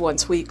least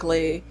once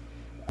weekly.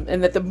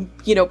 And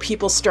that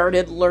people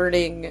started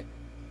learning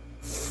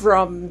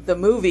from the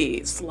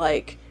movies,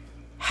 like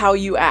how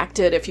you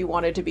acted if you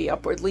wanted to be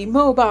upwardly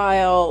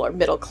mobile or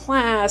middle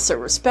class or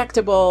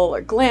respectable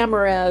or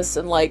glamorous,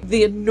 and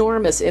the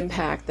enormous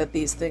impact that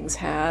these things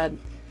had.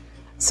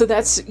 So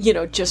that's,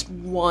 just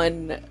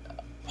one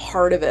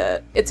part of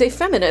it. It's a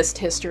feminist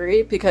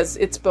history because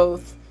it's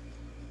both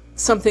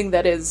something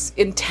that is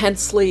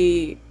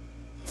intensely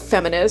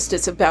feminist.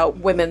 It's about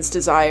women's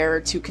desire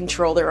to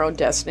control their own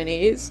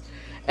destinies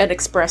and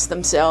express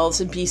themselves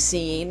and be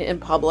seen in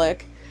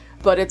public.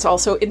 But it's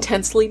also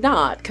intensely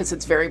not, because it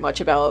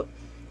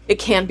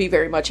can be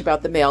very much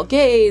about the male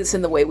gaze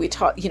and the way we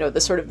talk,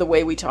 the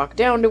way we talk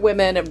down to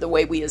women and the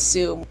way we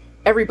assume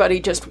everybody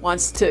just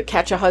wants to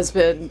catch a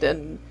husband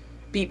and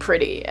be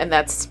pretty. And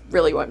that's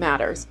really what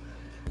matters.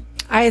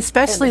 I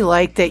especially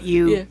like that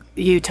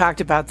you talked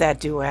about that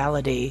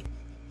duality.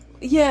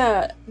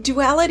 Yeah,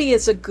 duality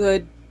is a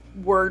good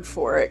word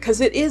for it,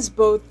 because it is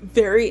both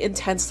very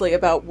intensely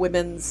about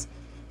women's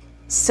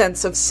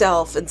sense of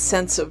self and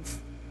sense of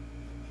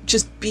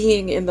just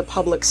being in the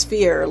public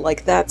sphere.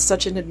 That's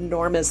such an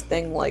enormous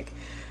thing.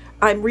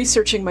 I'm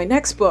researching my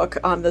next book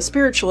on the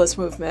spiritualist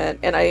movement,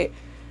 and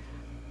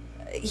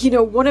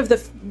one of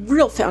the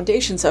real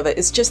foundations of it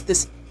is just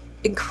this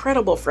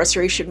incredible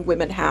frustration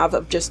women have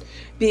of just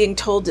being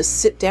told to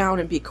sit down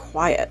and be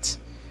quiet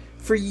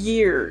for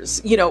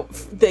years.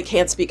 They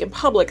can't speak in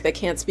public, they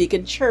can't speak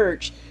in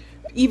church.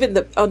 Even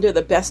under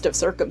the best of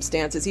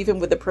circumstances, even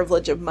with the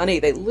privilege of money,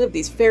 they live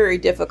these very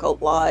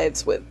difficult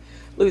lives with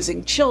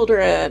losing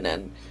children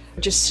and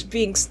just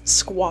being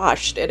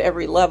squashed at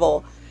every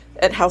level,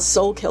 and how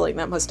soul-killing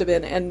that must have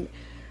been. And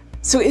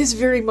so it is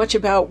very much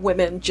about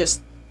women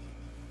just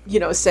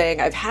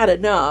saying I've had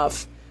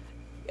enough.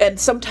 And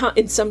sometimes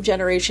in some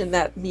generation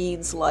that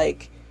means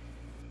like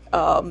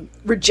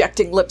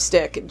rejecting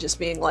lipstick and just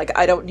being like,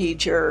 I don't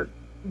need your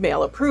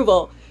male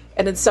approval.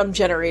 And in some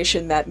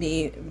generation that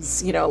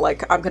means,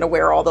 like I'm going to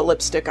wear all the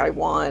lipstick I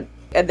want,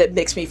 and that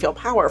makes me feel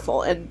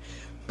powerful. And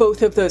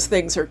both of those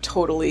things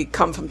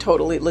come from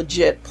totally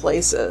legit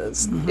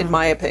places, in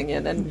my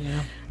opinion.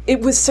 And it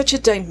was such a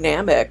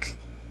dynamic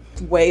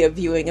way of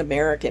viewing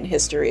American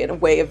history and a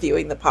way of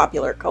viewing the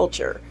popular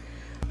culture.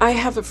 I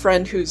have a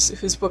friend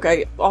whose book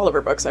all of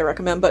her books I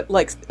recommend, but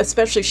like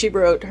especially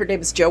her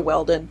name is Jo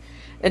Weldon,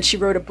 and she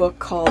wrote a book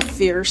called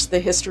Fierce: The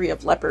History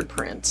of Leopard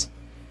Print.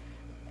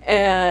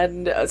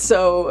 And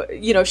so,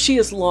 she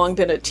has long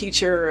been a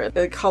teacher.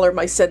 They call her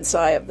my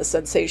sensei of the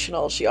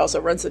sensational. She also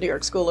runs the New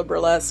York School of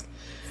Burlesque.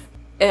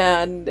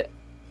 And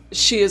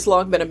she has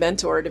long been a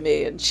mentor to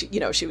me. And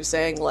she was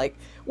saying like,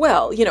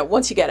 well,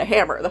 once you get a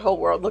hammer, the whole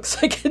world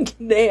looks like a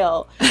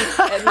nail.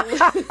 And,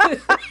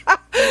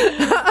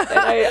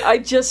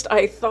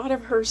 I thought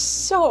of her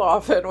so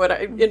often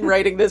in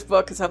writing this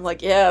book, because I'm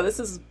like, yeah, this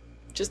is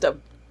just a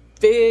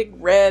big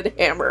red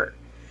hammer,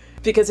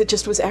 because it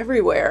just was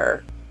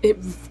everywhere. It,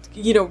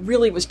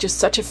 really was just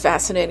such a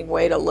fascinating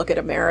way to look at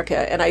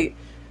America. And I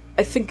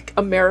think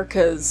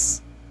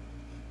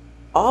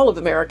all of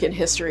American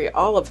history,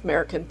 all of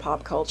American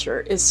pop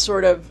culture is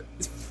sort of,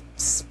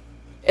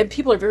 and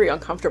people are very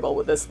uncomfortable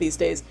with this these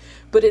days,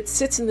 but it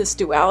sits in this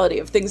duality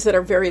of things that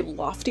are very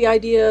lofty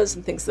ideas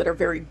and things that are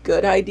very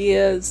good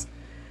ideas,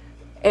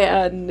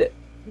 and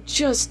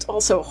just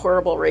also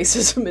horrible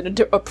racism and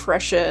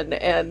oppression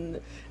and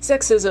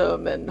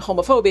sexism and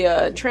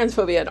homophobia and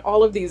transphobia and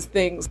all of these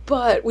things.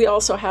 But we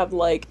also have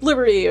like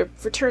liberty,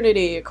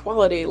 fraternity,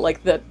 equality,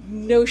 like the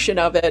notion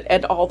of it,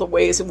 and all the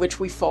ways in which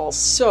we fall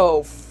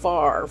so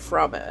far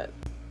from it.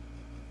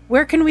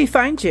 Where can we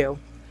find you?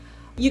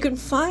 You can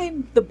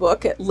find the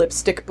book at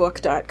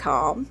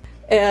lipstickbook.com.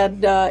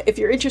 And if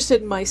you're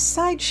interested in my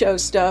sideshow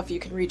stuff, you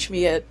can reach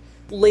me at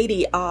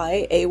Lady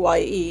I,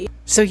 A-Y-E.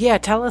 So yeah,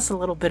 tell us a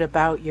little bit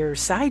about your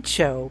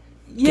sideshow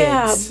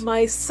gigs.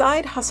 My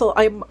side hustle,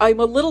 I'm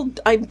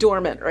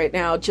dormant right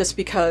now just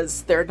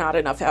because there are not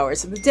enough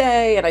hours in the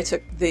day, and I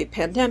took the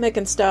pandemic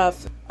and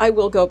stuff. I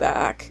will go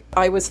back.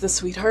 I was the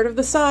sweetheart of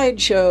the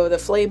sideshow, the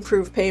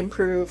flame-proof,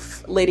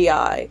 pain-proof Lady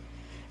I.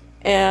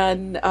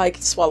 And I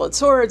swallowed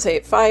swords, I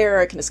ate fire,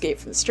 I can escape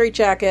from the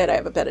straitjacket, I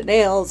have a bed of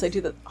nails, I do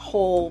the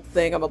whole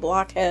thing, I'm a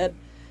blockhead.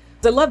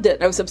 I loved it,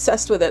 and I was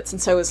obsessed with it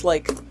since I was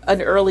like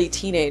an early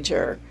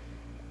teenager,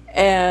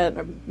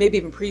 and maybe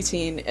even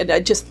preteen, and I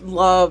just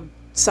loved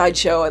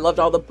sideshow. I loved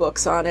all the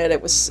books on it.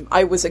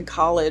 I was in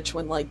college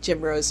when like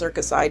Jim Rose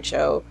Circus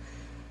Sideshow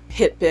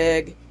hit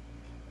big,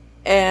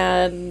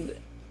 and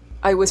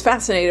I was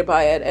fascinated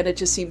by it, and it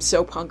just seemed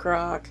so punk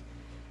rock.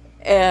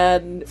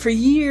 And for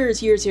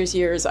years,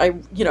 I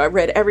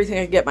read everything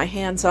I could get my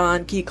hands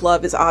on. Geek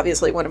Love is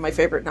obviously one of my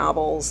favorite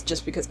novels,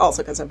 just because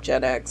I'm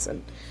Gen X,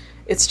 and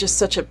it's just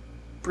such a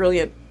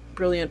brilliant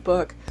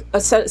book.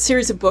 A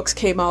series of books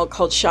came out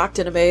called Shocked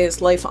and Amazed: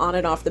 Life on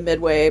and Off the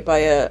Midway by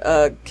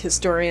a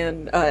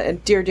historian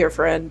and dear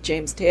friend,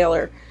 James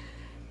Taylor.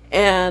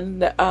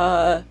 And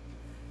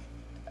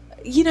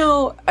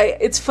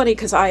it's funny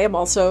because I am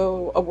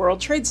also a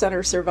World Trade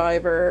Center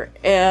survivor,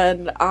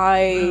 and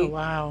after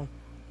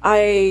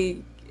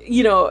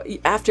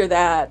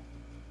that,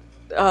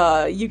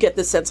 you get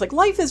the sense like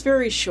life is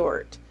very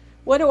short.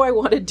 What do I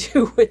want to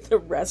do with the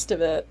rest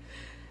of it?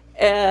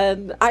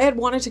 And I had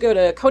wanted to go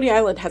to Coney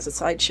Island has a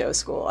sideshow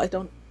school. I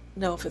don't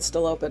know if it's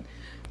still open.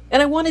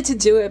 And I wanted to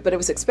do it, but it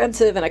was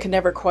expensive, and I could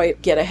never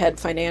quite get ahead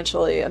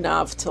financially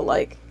enough to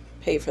like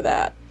pay for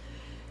that.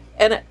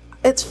 And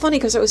it's funny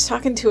because I was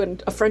talking to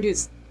a friend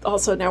who's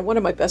also now one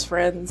of my best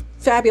friends,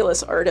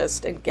 fabulous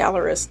artist and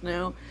gallerist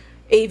now,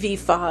 AV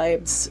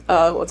Fibes.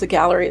 It's a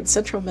gallery in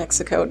central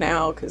Mexico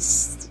now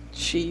because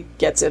she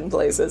gets in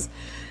places.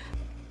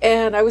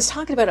 And I was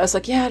talking about it. I was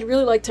like, yeah, I'd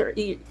really like to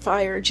eat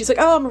fire. And she's like,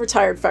 oh, I'm a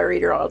retired fire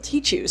eater. I'll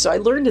teach you. So I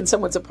learned in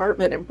someone's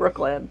apartment in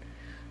Brooklyn.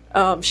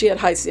 She had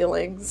high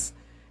ceilings.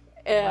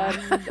 And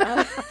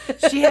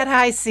she had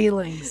high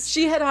ceilings.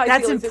 She had high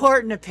ceilings. That's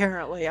important,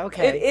 apparently.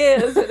 Okay.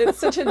 It is. And it's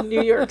such a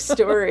New York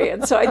story.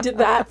 And so I did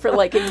that for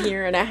like a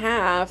year and a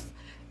half.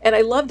 And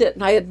I loved it.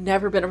 And I had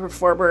never been a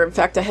performer. In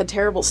fact, I had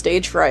terrible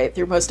stage fright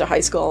through most of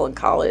high school and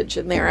college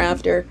and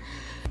thereafter.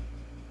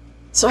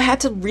 So I had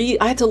to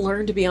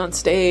learn to be on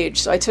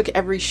stage. So I took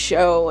every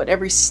show and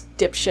every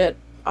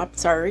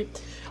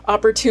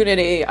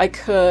opportunity I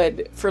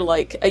could for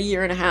like a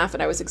year and a half,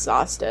 and I was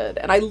exhausted.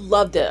 And I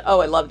loved it.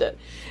 Oh, I loved it.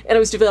 And I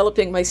was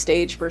developing my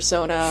stage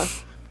persona,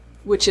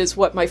 which is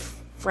what my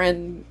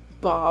friend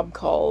Bob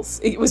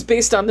calls. It was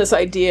based on this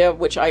idea,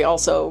 which I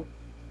also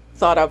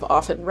thought of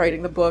often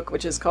writing the book,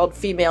 which is called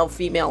female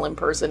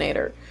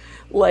impersonator.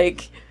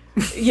 Like,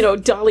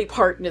 Dolly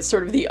Parton is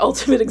sort of the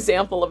ultimate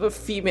example of a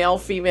female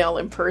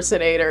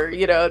impersonator.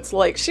 It's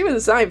like she was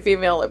assigned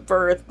female at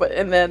birth,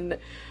 and then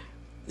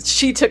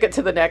she took it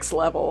to the next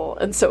level.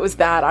 And so it was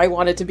that I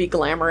wanted to be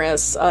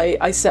glamorous.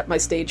 I set my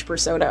stage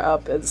persona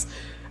up as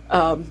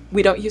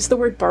We don't use the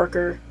word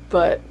barker,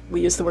 but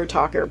we use the word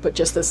talker, but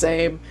just the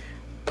same.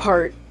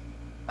 Part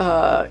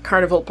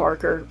Carnival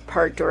Parker,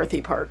 part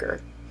Dorothy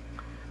Parker.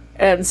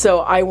 And so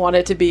I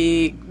wanted to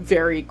be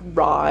very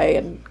wry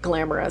and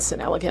glamorous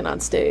and elegant on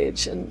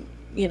stage, and,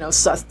 you know,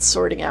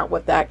 sorting out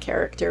what that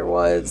character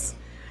was.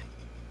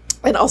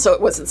 And also,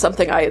 it wasn't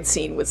something I had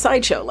seen with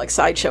Sideshow. Like,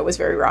 Sideshow was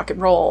very rock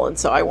and roll, and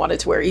so I wanted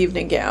to wear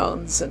evening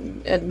gowns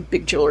and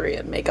big jewelry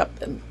and makeup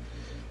and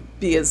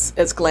be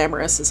as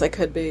glamorous as I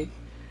could be.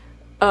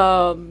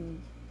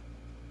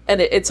 And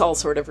it's all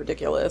sort of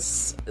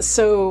ridiculous.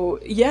 So,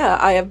 yeah,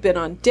 I have been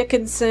on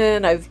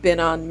Dickinson. I've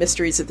been on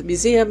Mysteries at the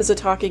Museum as a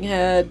talking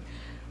head.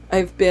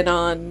 I've been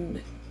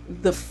on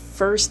the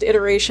first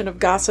iteration of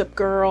Gossip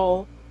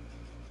Girl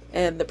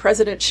and The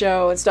President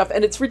Show and stuff.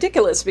 And it's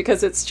ridiculous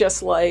because it's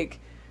just like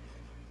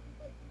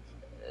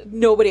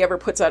nobody ever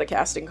puts out a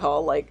casting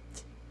call like,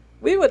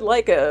 we would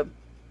like a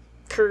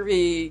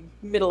curvy,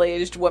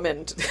 middle-aged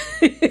woman to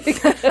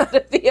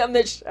be on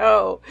the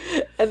show.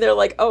 And they're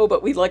like, oh,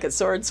 but we'd like a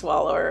sword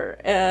swallower.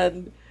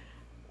 And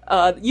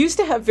used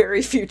to have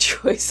very few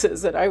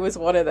choices, and I was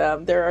one of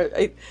them.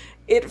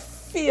 It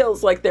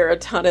feels like there are a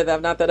ton of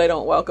them, not that I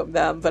don't welcome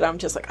them, but I'm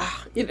just like,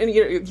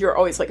 you're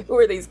always like, who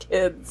are these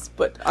kids?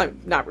 But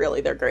I'm not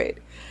really, they're great.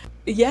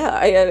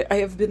 Yeah, I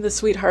have been the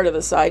sweetheart of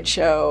the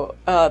Sideshow.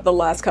 The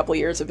last couple of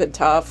years have been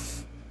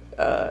tough.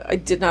 I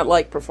did not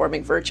like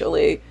performing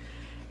virtually.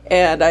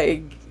 And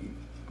I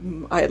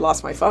had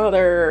lost my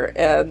father,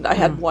 and I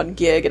had one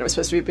gig, and it was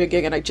supposed to be a big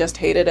gig, and I just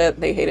hated it,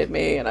 and they hated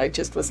me, and I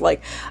just was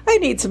like, I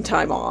need some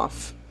time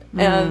off.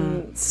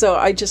 And so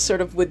I just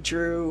sort of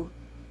withdrew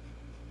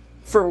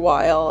for a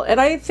while. And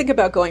I think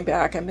about going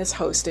back. I miss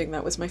hosting.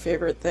 That was my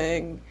favorite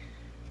thing.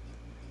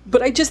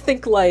 But I just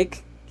think,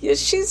 like, yeah,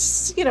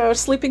 she's, you know,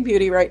 Sleeping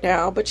Beauty right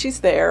now, but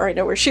she's there. I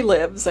know where she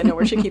lives. I know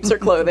where she keeps her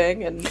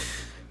clothing, and,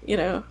 you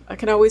know, I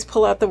can always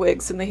pull out the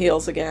wigs and the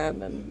heels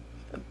again, and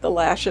the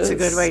lashes.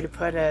 That's a good way to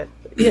put it.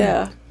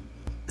 Yeah.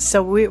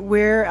 So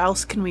where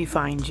else can we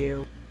find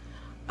you?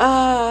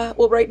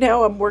 Well, right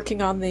now I'm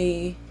working on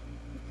the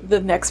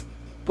next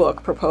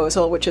book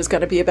proposal, which is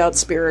going to be about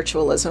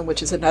spiritualism,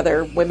 which is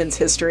another women's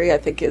history I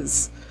think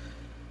is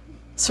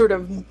sort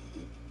of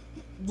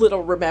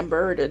little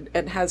remembered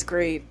and has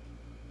great,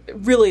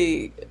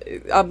 really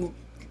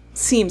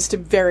seems to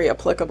very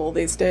applicable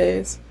these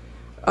days.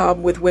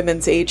 With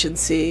women's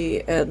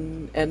agency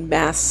and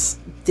mass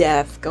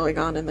death going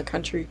on in the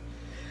country.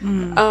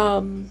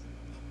 So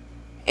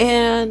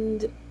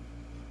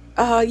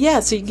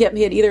you can get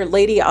me at either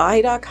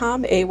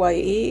ladyi.com,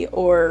 AYE,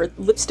 or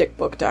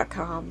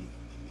lipstickbook.com.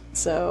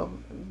 So,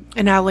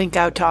 and I'll link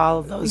out to all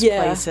of those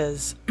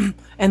places.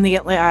 And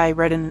I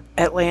read an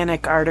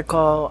Atlantic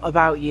article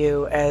about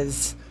you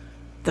as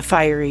the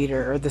fire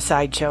eater or the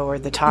sideshow or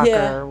the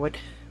talker or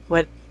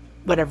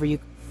whatever you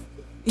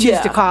choose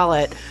to call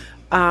it.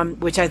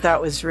 Which I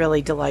thought was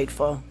really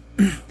delightful.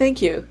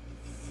 Thank you.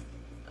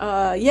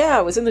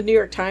 I was in the New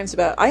York Times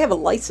I have a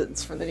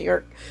license from the New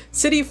York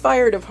City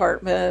Fire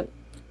Department.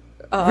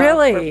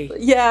 Really?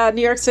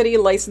 New York City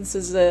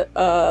licenses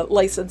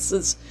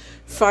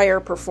fire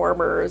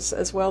performers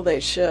as well. They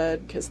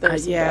should, because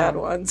there's some bad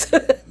ones.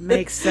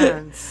 Makes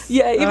sense.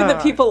 Yeah, even the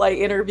people I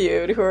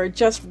interviewed who are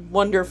just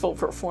wonderful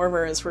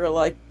performers were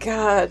like,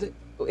 God,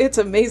 it's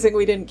amazing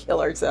we didn't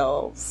kill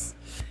ourselves.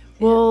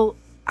 Well,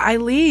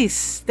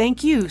 Ilise,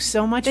 thank you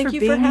so much for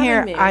being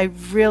here. Me. I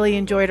really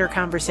enjoyed our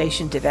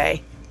conversation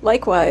today.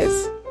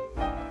 Likewise.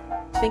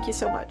 Thank you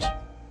so much.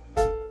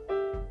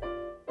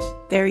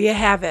 There you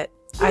have it,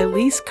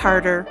 Ilise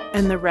Carter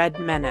and the Red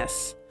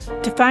Menace.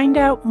 To find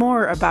out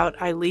more about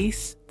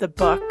Ilise, the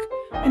book,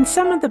 and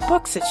some of the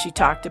books that she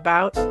talked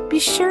about, be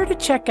sure to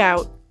check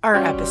out our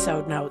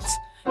episode notes.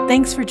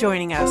 Thanks for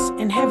joining us,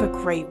 and have a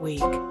great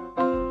week.